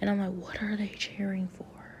 And I'm like, what are they cheering for?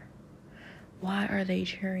 Why are they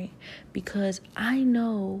cheering? Because I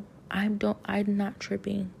know I'm not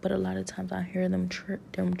tripping, but a lot of times I hear them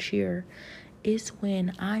cheer. It's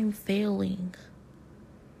when I'm failing.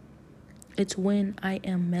 It's when I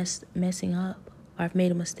am messing up. Or I've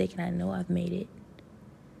made a mistake and I know I've made it.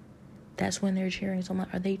 That's when they're cheering. So I'm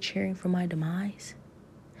like, are they cheering for my demise?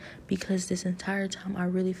 Because this entire time I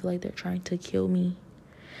really feel like they're trying to kill me.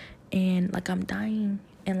 And like I'm dying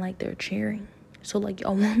and like they're cheering. So like,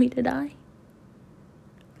 y'all want me to die?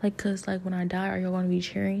 Like, cause like when I die, are y'all gonna be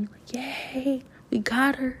cheering? Like, yay, we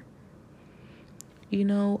got her. You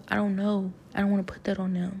know, I don't know. I don't want to put that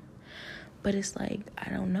on them. But it's like, I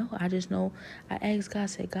don't know. I just know. I asked God, I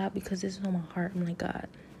said, God, because this is on my heart. I'm like, God,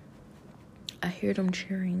 I hear them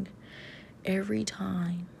cheering every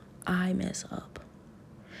time I mess up.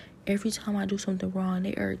 Every time I do something wrong,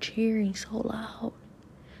 they are cheering so loud.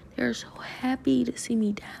 They're so happy to see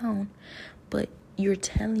me down. But you're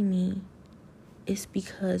telling me it's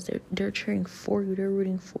because they're cheering for you. They're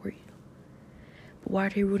rooting for you. But why are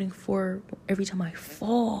they rooting for every time I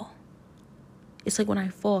fall? It's like when I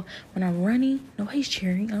fall, when I'm running, nobody's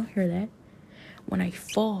cheering. I don't hear that. When I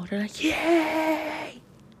fall, they're like, yay!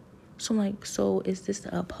 So I'm like, so is this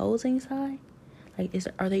the opposing side? Like,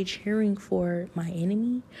 are they cheering for my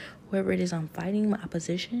enemy? Whoever it is I'm fighting, my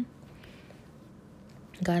opposition?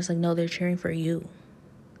 God's like, no, they're cheering for you.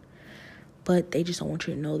 But they just don't want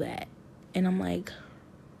you to know that. And I'm like,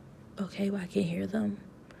 okay, but I can't hear them.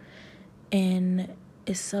 And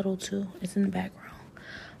it's subtle too. It's in the background.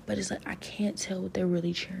 But it's like, I can't tell what they're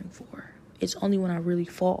really cheering for. It's only when I really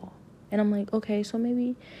fall. And I'm like, okay, so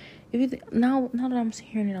maybe if you now that I'm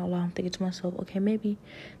hearing it out loud, I'm thinking to myself, okay, maybe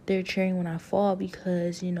they're cheering when I fall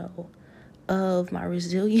because, you know, of my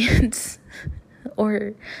resilience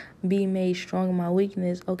or being made strong in my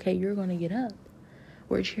weakness. Okay, you're going to get up.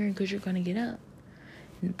 We're cheering because you're going to get up.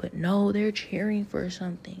 But no, they're cheering for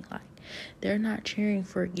something. Like, they're not cheering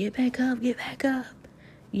for get back up, get back up.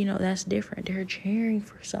 You know, that's different. They're cheering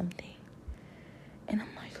for something. And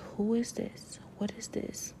I'm like, who is this? What is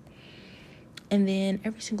this? And then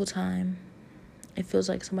every single time, it feels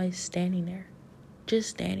like somebody's standing there. Just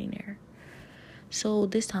standing there. So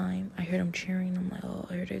this time, I hear them cheering. I'm like, oh,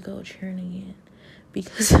 here they go, cheering again.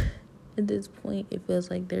 Because at this point, it feels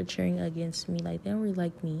like they're cheering against me. Like, they don't really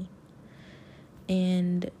like me.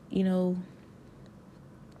 And, you know,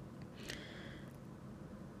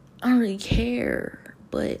 I don't really care.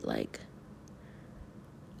 But, like,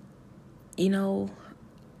 you know,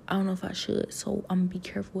 I don't know if I should. So I'm going to be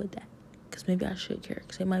careful with that. Because maybe I should care.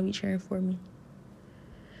 Because they might be cheering for me.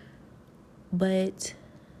 But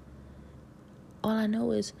all I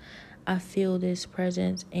know is I feel this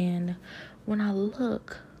presence. And when I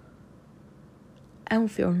look, I don't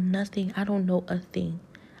feel nothing. I don't know a thing.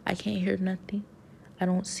 I can't hear nothing. I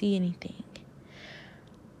don't see anything.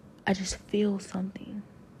 I just feel something.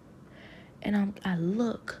 And I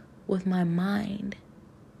look with my mind.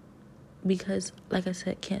 Because, like I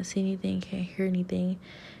said, can't see anything, can't hear anything.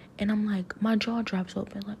 And I'm like, my jaw drops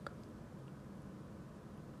open. Like,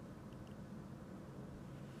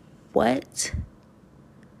 what?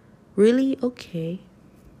 Really? Okay.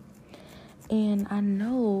 And I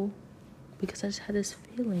know, because I just had this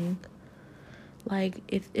feeling, like,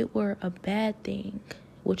 if it were a bad thing,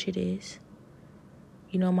 which it is,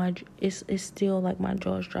 you know, it's still like my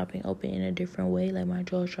jaw's dropping open in a different way. Like, my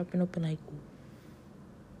jaw's dropping open like,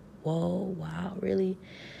 whoa, wow, really?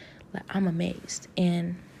 Like, I'm amazed.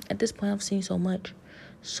 And at this point, I've seen so much.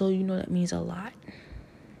 So, you know, that means a lot.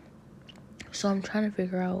 So I'm trying to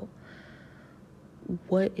figure out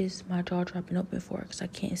what is my jaw dropping open for, because I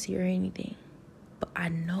can't see or anything. But I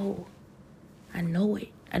know it.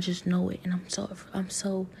 I just know it. And I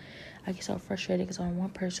get so frustrated because I'm one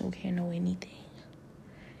person who can't know anything.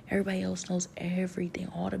 Everybody else knows everything,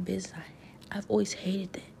 all the business. I've always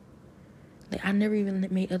hated that. Like, I never even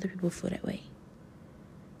made other people feel that way.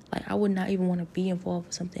 Like, I would not even want to be involved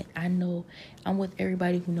with something. I know I'm with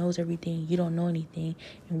everybody who knows everything. You don't know anything,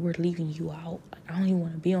 and we're leaving you out. Like, I don't even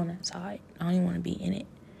want to be on that side. I don't even want to be in it.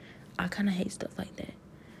 I kind of hate stuff like that.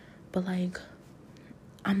 But, like,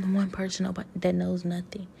 I'm the one person that knows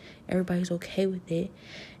nothing. Everybody's okay with it.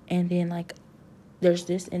 And then, like, there's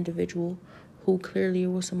this individual who clearly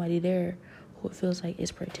was somebody there who it feels like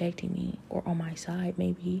is protecting me or on my side,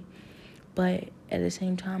 maybe. But at the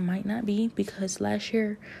same time, might not be, because last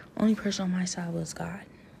year, only person on my side was God.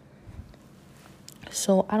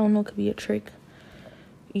 So, I don't know, it could be a trick.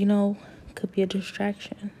 Could be a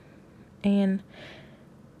distraction. And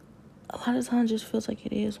a lot of times it just feels like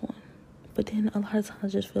it is one. But then a lot of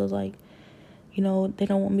times it just feels like, they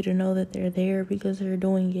don't want me to know that they're there because they're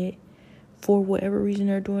doing it for whatever reason.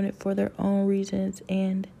 They're doing it for their own reasons.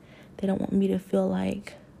 And they don't want me to feel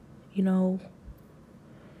like,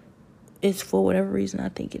 it's for whatever reason I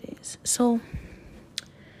think it is. So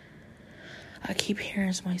I keep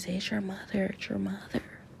hearing somebody say, it's your mother,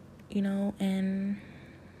 and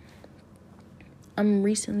I'm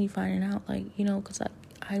recently finding out, because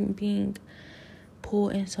I'm being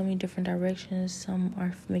pulled in so many different directions. Some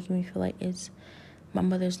are making me feel like it's my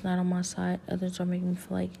mother's not on my side. Others are making me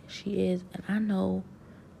feel like she is. And I know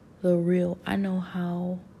the real. I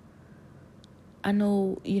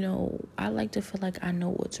like to feel like I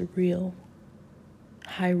know what's real.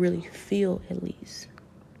 How I really feel, at least.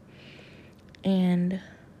 And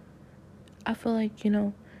I feel like,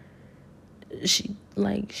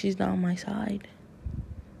 she's not on my side.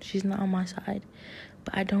 She's not on my side.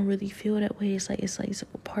 But I don't really feel that way. It's like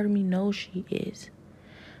part of me knows she is.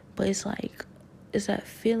 But it's that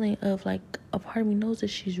feeling of, like, a part of me knows that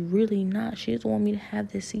she's really not. She doesn't want me to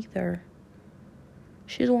have this either.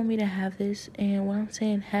 She doesn't want me to have this. And when I'm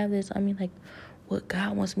saying have this, I mean, like, what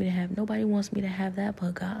God wants me to have. Nobody wants me to have that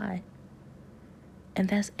but God. And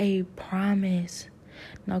that's a promise.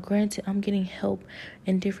 Now, granted, I'm getting help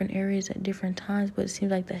in different areas at different times, but it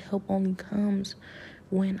seems like the help only comes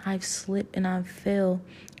when I've slipped and I've failed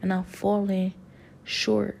and I've fallen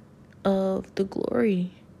short of the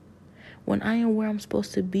glory. When I am where I'm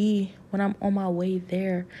supposed to be, when I'm on my way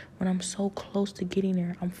there, when I'm so close to getting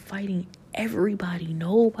there, I'm fighting everybody.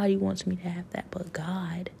 Nobody wants me to have that but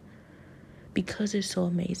God, because it's so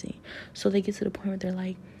amazing. So they get to the point where they're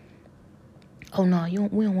like, oh no,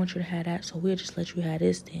 we don't want you to have that, so we'll just let you have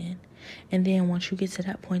this then. And then once you get to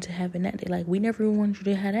that point to having that, they're like, we never even wanted you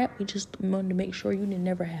to have that. We just wanted to make sure you didn't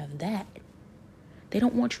never have that. They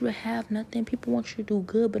don't want you to have nothing. People want you to do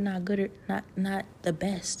good, but not good, or not the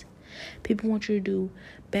best. People want you to do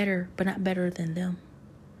better, but not better than them.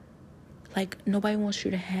 Like, nobody wants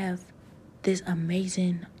you to have this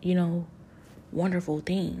amazing, wonderful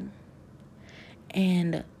thing.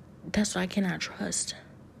 And that's what I cannot trust.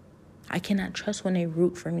 I cannot trust when they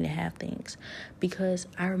root for me to have things, because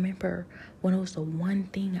I remember when it was the one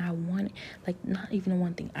thing I wanted, like, not even the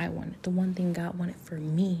one thing I wanted, the one thing God wanted for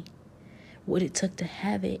me, what it took to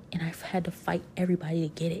have it, and I've had to fight everybody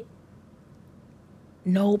to get it.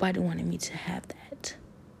 Nobody wanted me to have that.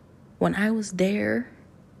 When I was there,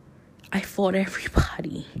 I fought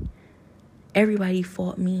everybody. Everybody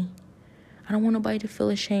fought me. I don't want nobody to feel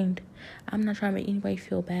ashamed. I'm not trying to make anybody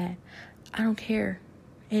feel bad. I don't care.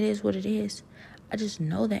 It is what it is. I just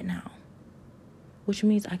know that now. Which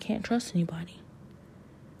means I can't trust anybody.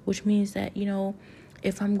 Which means that,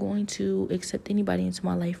 if I'm going to accept anybody into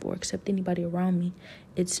my life or accept anybody around me,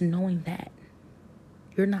 it's knowing that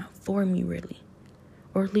you're not for me, really.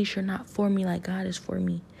 Or at least you're not for me like God is for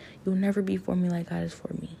me. You'll never be for me like God is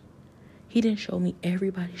for me. He didn't show me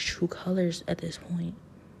everybody's true colors at this point.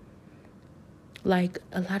 Like,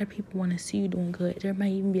 a lot of people want to see you doing good. There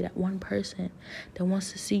might even be that one person that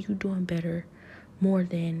wants to see you doing better more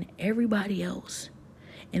than everybody else.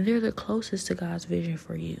 And they're the closest to God's vision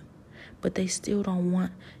for you. But they still don't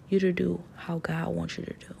want you to do how God wants you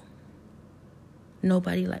to do.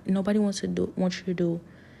 Nobody wants you to do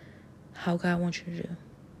how God wants you to do.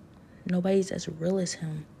 Nobody's as real as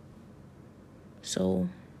Him. So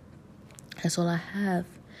that's all I have.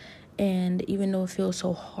 And even though it feels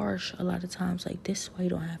so harsh a lot of times, like, this is why you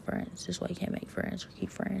don't have friends. This is why you can't make friends or keep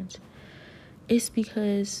friends. It's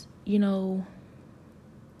because,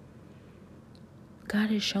 God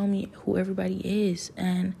has shown me who everybody is.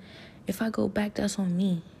 And if I go back, that's on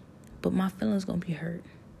me. But my feelings going to be hurt,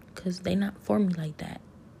 because they not for me like that.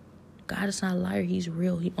 God is not a liar. He's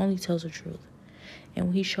real. He only tells the truth. And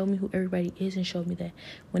when He showed me who everybody is and showed me that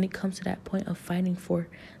when it comes to that point of fighting for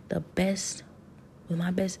the best, with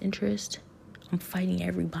my best interest, I'm fighting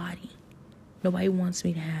everybody. Nobody wants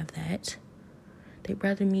me to have that. They'd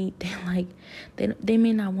rather me, they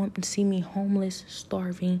may not want to see me homeless,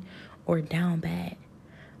 starving, or down bad.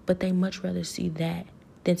 But they much rather see that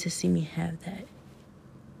than to see me have that.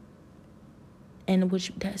 And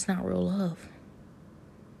that's not real love.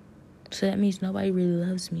 So that means nobody really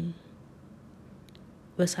loves me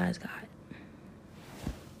besides God.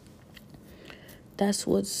 That's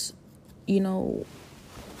what's,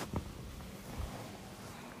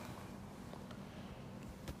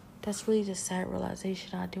 that's really the sad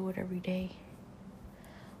realization I deal with every day.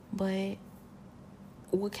 But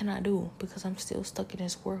what can I do? Because I'm still stuck in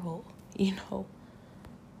this world,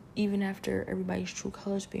 Even after everybody's true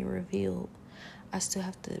colors being revealed, I still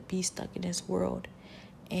have to be stuck in this world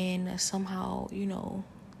and somehow,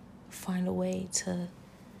 find a way to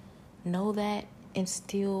know that and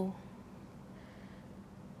still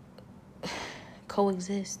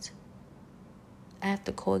coexist. I have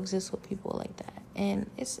to coexist with people like that. And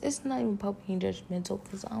it's not even about being judgmental,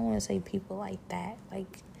 because I don't want to say people like that,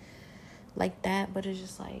 like that, but it's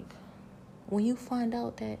just like, when you find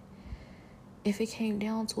out that if it came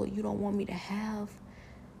down to it, you don't want me to have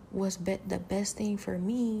what's the best thing for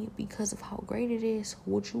me because of how great it is,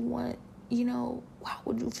 would you want, how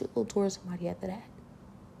would you feel towards somebody after that?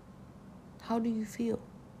 How do you feel?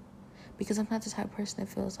 Because I'm not the type of person that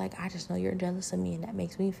feels like, I just know you're jealous of me and that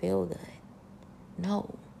makes me feel good.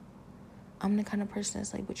 No. I'm the kind of person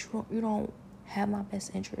that's like, but you don't have my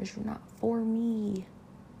best interest. You're not for me.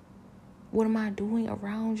 What am I doing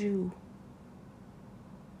around you?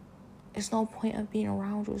 It's no point of being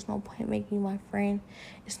around you. It's no point making you my friend.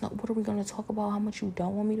 What are we going to talk about? How much you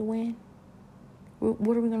don't want me to win?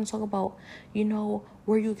 What are we going to talk about?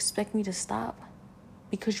 Where you expect me to stop?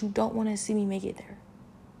 Because you don't want to see me make it there.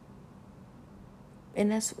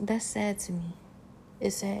 And that's sad to me.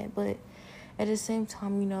 It's sad, but at the same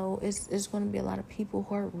time, it's going to be a lot of people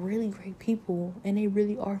who are really great people, and they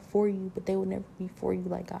really are for you, but they will never be for you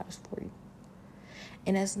like God is for you.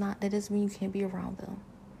 And that doesn't mean you can't be around them.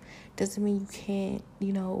 Doesn't mean you can't,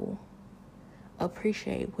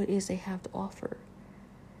 appreciate what it is they have to offer.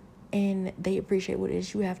 And they appreciate what it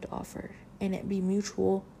is you have to offer. And it be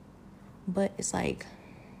mutual. But it's like,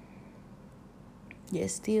 yeah,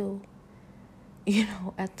 still,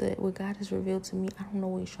 after what God has revealed to me, I don't know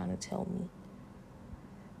what he's trying to tell me.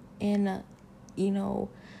 And,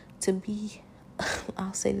 to be,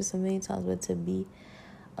 I'll say this a million times, but to be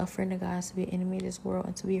a friend of God is to be an enemy of this world,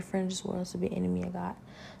 and to be a friend of this world is to be an enemy of God.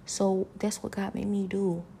 So that's what God made me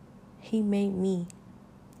do. He made me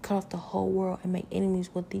cut off the whole world and make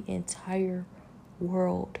enemies with the entire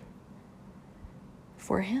world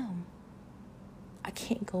for him. I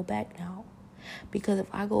can't go back now. Because if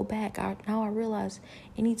I go back, I realize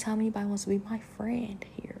anytime anybody wants to be my friend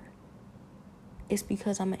here, it's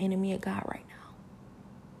because I'm an enemy of God right now.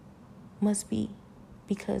 Must be.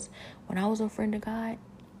 Because when I was a friend of God,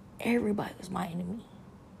 everybody was my enemy.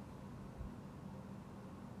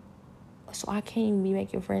 So I can't even be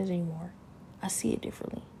making friends anymore. I see it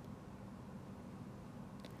differently.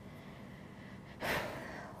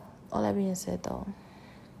 All that being said, though,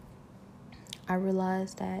 I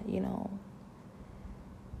realized that,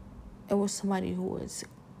 it was somebody who was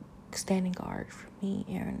standing guard for me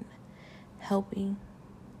and helping.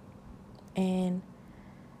 And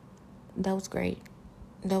that was great.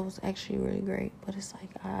 That was actually really great. But it's like,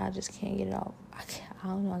 I just can't get it off. I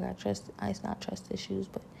don't know. It's not trust issues,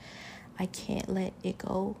 but I can't let it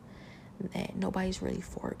go that nobody's really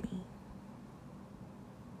for me.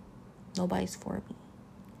 Nobody's for me.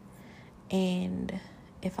 And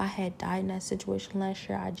if I had died in that situation last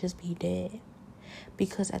year, I'd just be dead.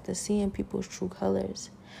 Because after seeing people's true colors,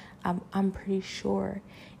 I'm pretty sure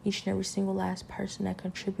each and every single last person that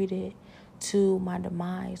contributed to my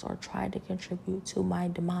demise or tried to contribute to my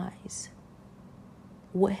demise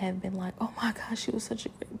would have been like, oh my gosh, she was such a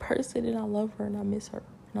great person and I love her and I miss her.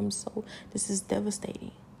 And this is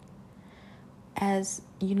devastating. As,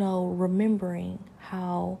 remembering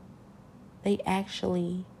how they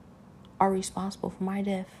actually are responsible for my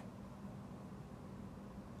death.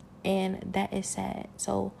 And that is sad.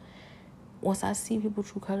 So once I see people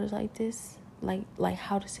true colors like this, like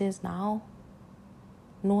how this is now,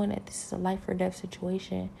 knowing that this is a life or death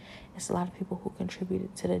situation, it's a lot of people who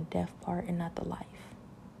contributed to the death part and not the life.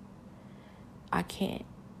 I can't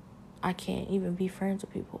even be friends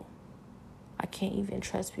with people. I can't even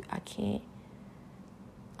trust people. I can't.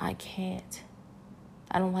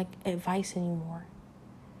 I don't like advice anymore.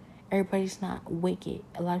 Everybody's not wicked.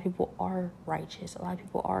 A lot of people are righteous. A lot of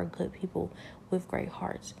people are good people with great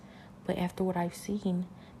hearts. But after what I've seen,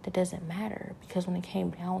 that doesn't matter. Because when it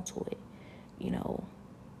came down to it,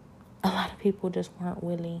 a lot of people just weren't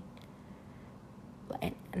willing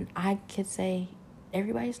And I could say,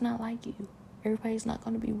 everybody's not like you. Everybody's not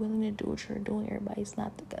going to be willing to do what you're doing. Everybody's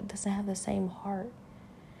not doesn't have the same heart.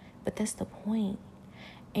 But that's the point.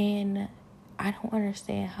 And I don't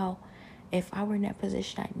understand how, if I were in that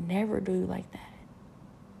position, I'd never do you like that.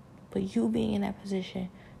 But you being in that position,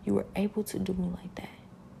 you were able to do me like that.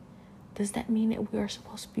 Does that mean that we are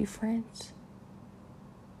supposed to be friends?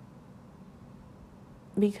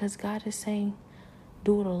 Because God is saying,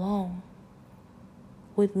 do it alone.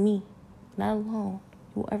 With me. Not alone.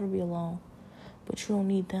 You will ever be alone. But you don't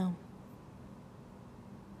need them.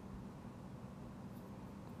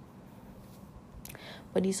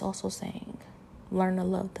 But he's also saying, learn to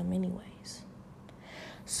love them anyways.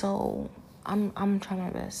 So I'm trying my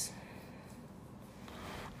best.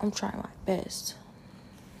 I'm trying my best.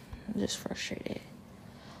 I'm just frustrated.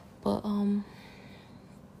 But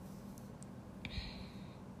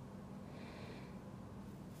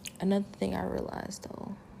another thing I realized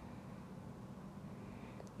though,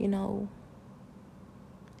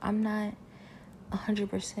 I'm not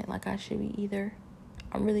 100% like I should be either.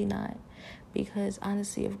 I'm really not. Because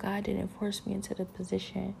honestly, if God didn't force me into the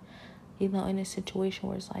position, in a situation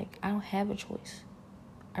where it's like, I don't have a choice.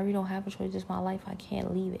 I really don't have a choice. It's my life. I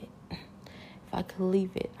can't leave it. If I could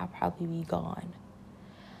leave it, I'd probably be gone.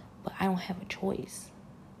 But I don't have a choice.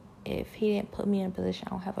 If he didn't put me in a position,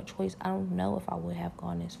 I don't have a choice. I don't know if I would have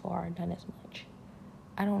gone as far or done as much.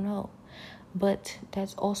 I don't know. But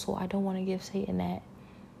that's also, I don't want to give Satan that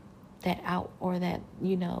out, or that,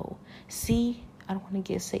 I don't want to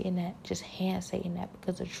give Satan that, just hand Satan that,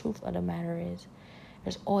 because the truth of the matter is,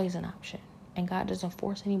 there's always an option. And God doesn't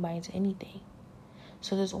force anybody into anything.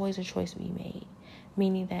 So there's always a choice to be made.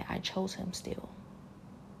 Meaning that I chose him still.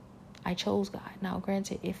 I chose God. Now,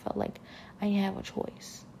 granted, it felt like I didn't have a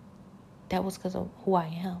choice. That was because of who I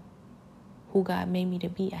am. Who God made me to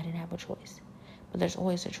be, I didn't have a choice. But there's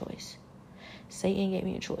always a choice. Satan gave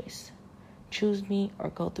me a choice. Choose me or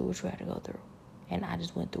go through what you had to go through. And I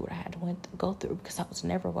just went through what I had to go through, because I was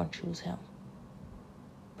never going to choose him.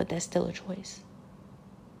 But that's still a choice.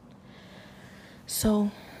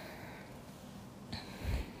 So,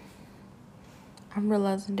 I'm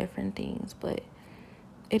realizing different things, but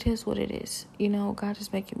it is what it is. God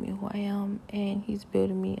is making me who I am, and he's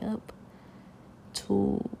building me up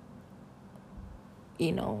to,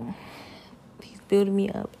 he's building me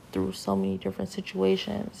up through so many different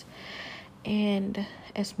situations. And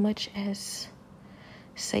as much as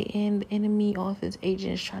Satan, the enemy, all of his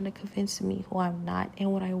agents trying to convince me who I'm not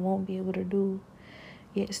and what I won't be able to do,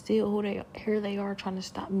 yet still here they are trying to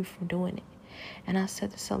stop me from doing it. And I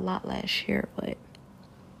said this a lot last year, but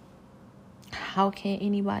how can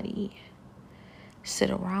anybody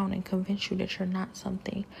sit around and convince you that you're not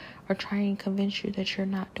something, or try and convince you that you're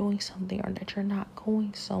not doing something, or that you're not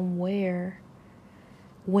going somewhere,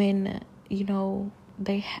 when,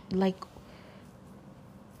 they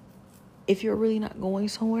if you're really not going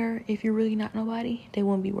somewhere, if you're really not nobody, they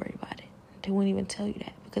wouldn't be worried about it. They wouldn't even tell you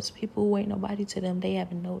that, because people who ain't nobody to them, they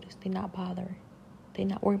haven't noticed. They're not bothering. They're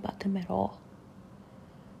not worried about them at all.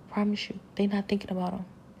 Promise you, they're not thinking about them.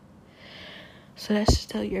 So that's just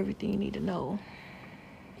tell you everything you need to know.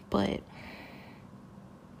 But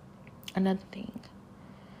another thing,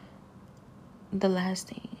 the last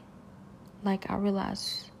thing, I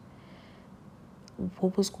realized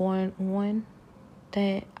what was going on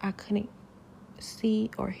that I couldn't see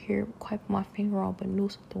or hear, quite put my finger on, but knew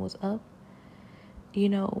something was up. It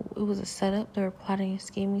was a setup. They were plotting and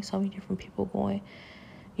scheming. So many different people going,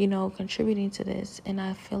 contributing to this. And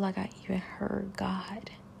I feel like I even heard God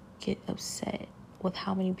get upset with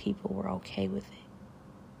how many people were okay with it.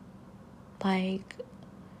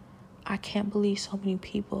 I can't believe so many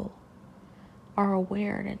people are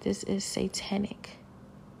aware that this is satanic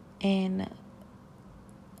and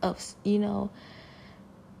a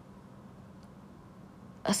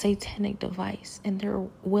satanic device, and they're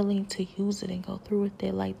willing to use it and go through with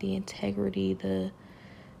it. The integrity,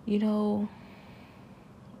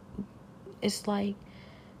 it's like,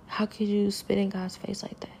 how could you spit in God's face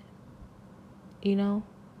like that?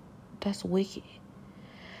 That's wicked.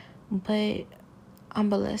 But I'm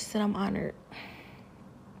blessed and I'm honored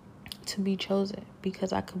to be chosen,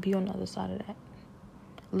 because I could be on the other side of that.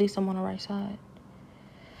 At least I'm on the right side.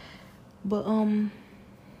 But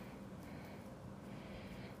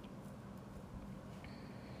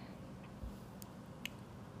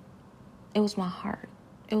it was my heart.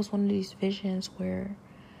 It was one of these visions where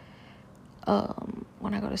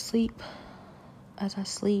when I go to sleep, as I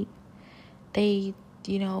sleep, they're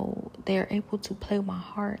able to play with my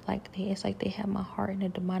heart. It's like they have my heart in a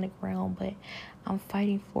demonic realm, but I'm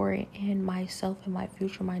fighting for it, and myself and my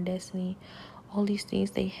future, my destiny, All these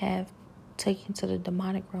things they have taken to the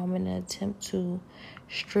demonic realm in an attempt to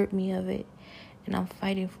strip me of it. And I'm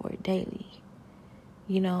fighting for it daily.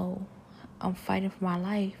 I'm fighting for my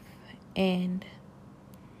life. And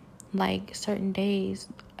like certain days,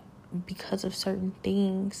 because of certain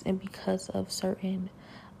things and because of certain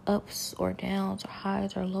ups or downs or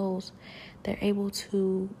highs or lows, they're able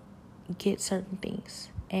to get certain things.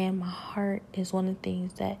 And my heart is one of the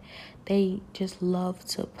things that they just love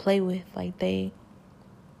to play with. Like they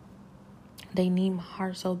need my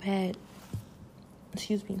heart so bad.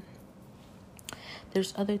 Excuse me.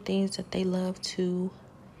 There's other things that they love to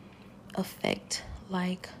affect,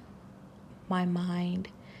 like my mind,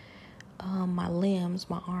 my limbs,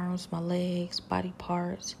 my arms, my legs, body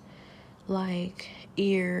parts, like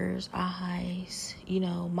ears, eyes,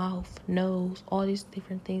 mouth, nose, all these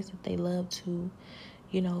different things that they love to,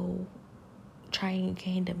 try and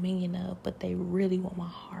gain dominion of. But they really want my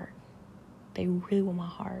heart. They really want my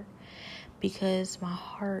heart, because my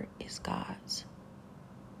heart is God's.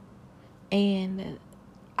 And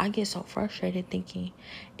I get so frustrated thinking,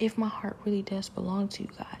 if my heart really does belong to you,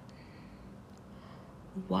 God,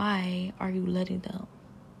 why are you letting them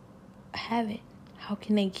have it? How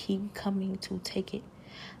can they keep coming to take it?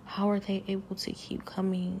 How are they able to keep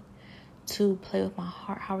coming to play with my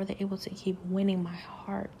heart? How are they able to keep winning my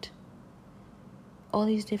heart? All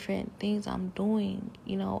these different things I'm doing,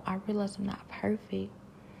 I realize I'm not perfect,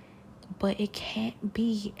 but it can't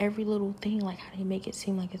be every little thing like how they make it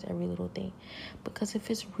seem like it's every little thing. Because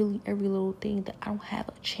if it's really every little thing, then I don't have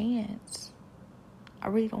a chance. I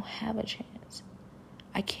really don't have a chance.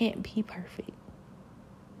 I can't be perfect.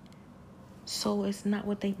 So it's not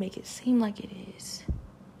what they make it seem like it is.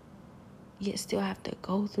 Yet still have to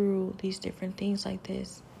go through these different things like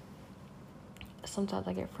this. Sometimes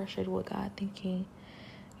I get frustrated with God, thinking,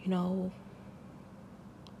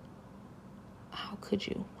 how could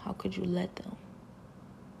you? How could you let them?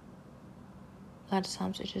 A lot of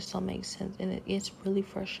times it just don't make sense, and it's really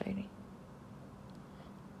frustrating.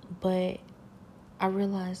 But I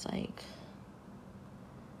realize, like,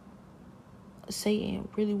 Satan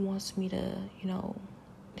really wants me to,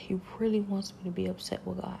 he really wants me to be upset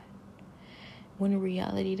with God. When in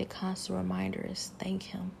reality, the constant reminder is thank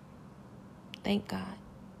him. Thank God.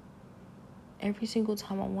 Every single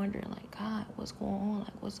time I'm wondering, like, God, what's going on?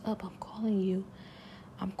 Like, what's up? I'm calling you.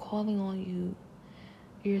 I'm calling on you.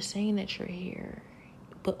 You're saying that you're here.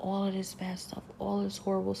 But all of this bad stuff, all this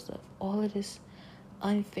horrible stuff, all of this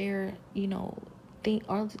unfair, all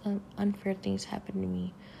the unfair things happen to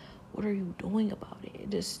me. What are you doing about it?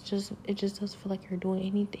 It just doesn't feel like you're doing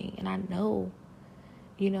anything. And I know,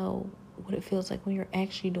 what it feels like when you're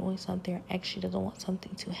actually doing something or actually doesn't want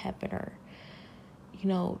something to happen or,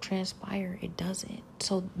 transpire. It doesn't.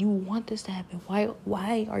 So you want this to happen.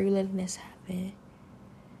 Why are you letting this happen?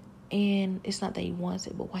 And it's not that he wants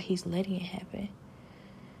it, but why he's letting it happen.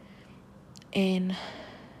 And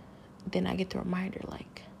then I get the reminder,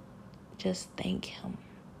 like, just thank him.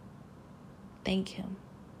 Thank him.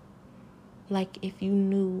 Like, if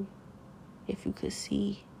you could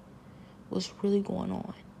see what's really going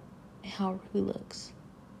on and how it really looks,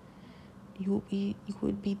 you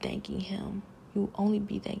would be thanking him. You would only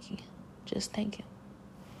be thanking him. Just thank him.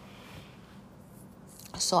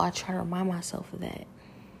 So I try to remind myself of that.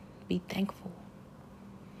 Be thankful.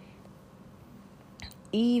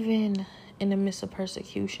 Even in the midst of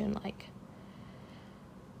persecution, like,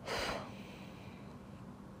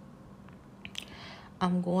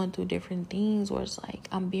 I'm going through different things where it's like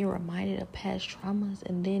I'm being reminded of past traumas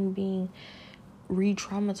and then being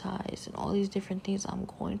re-traumatized and all these different things I'm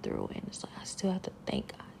going through. And it's like I still have to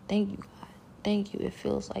thank God. Thank you, God. Thank you. It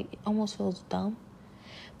almost feels dumb,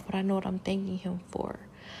 but I know what I'm thanking him for.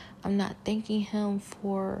 I'm not thanking him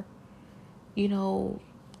for,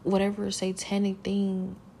 whatever satanic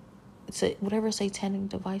thing, whatever satanic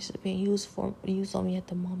device is being used on me at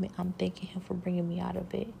the moment. I'm thanking him for bringing me out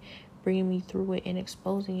of it, bringing me through it, and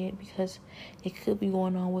exposing it, because it could be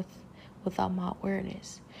going on without my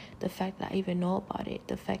awareness. The fact that I even know about it,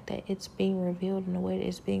 the fact that it's being revealed in the way that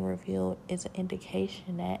it's being revealed, is an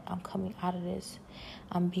indication that I'm coming out of this.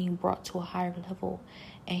 I'm being brought to a higher level,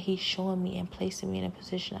 and he's showing me and placing me in a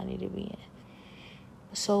position I need to be in.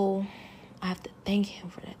 So I have to thank him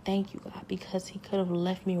for that. Thank you, God, because he could have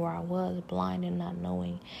left me where I was, blind and not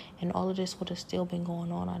knowing, and all of this would have still been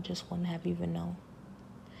going on. I just wouldn't have even known.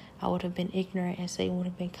 I would have been ignorant, and Satan would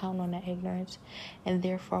have been counting on that ignorance, and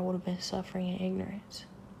therefore I would have been suffering in ignorance,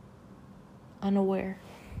 unaware.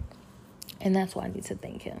 And that's why I need to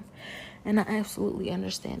thank him. And I absolutely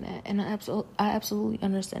understand that. And I absolutely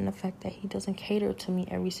understand the fact that he doesn't cater to me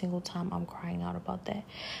every single time I'm crying out about that.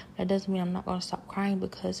 That doesn't mean I'm not going to stop crying,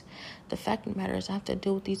 because the fact of the matter is I have to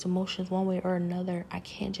deal with these emotions one way or another. I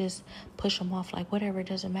can't just push them off like whatever, it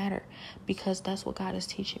doesn't matter, because that's what God is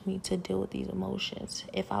teaching me, to deal with these emotions.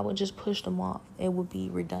 If I would just push them off, it would be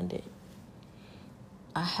redundant.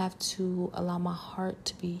 I have to allow my heart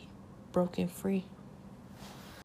to be broken free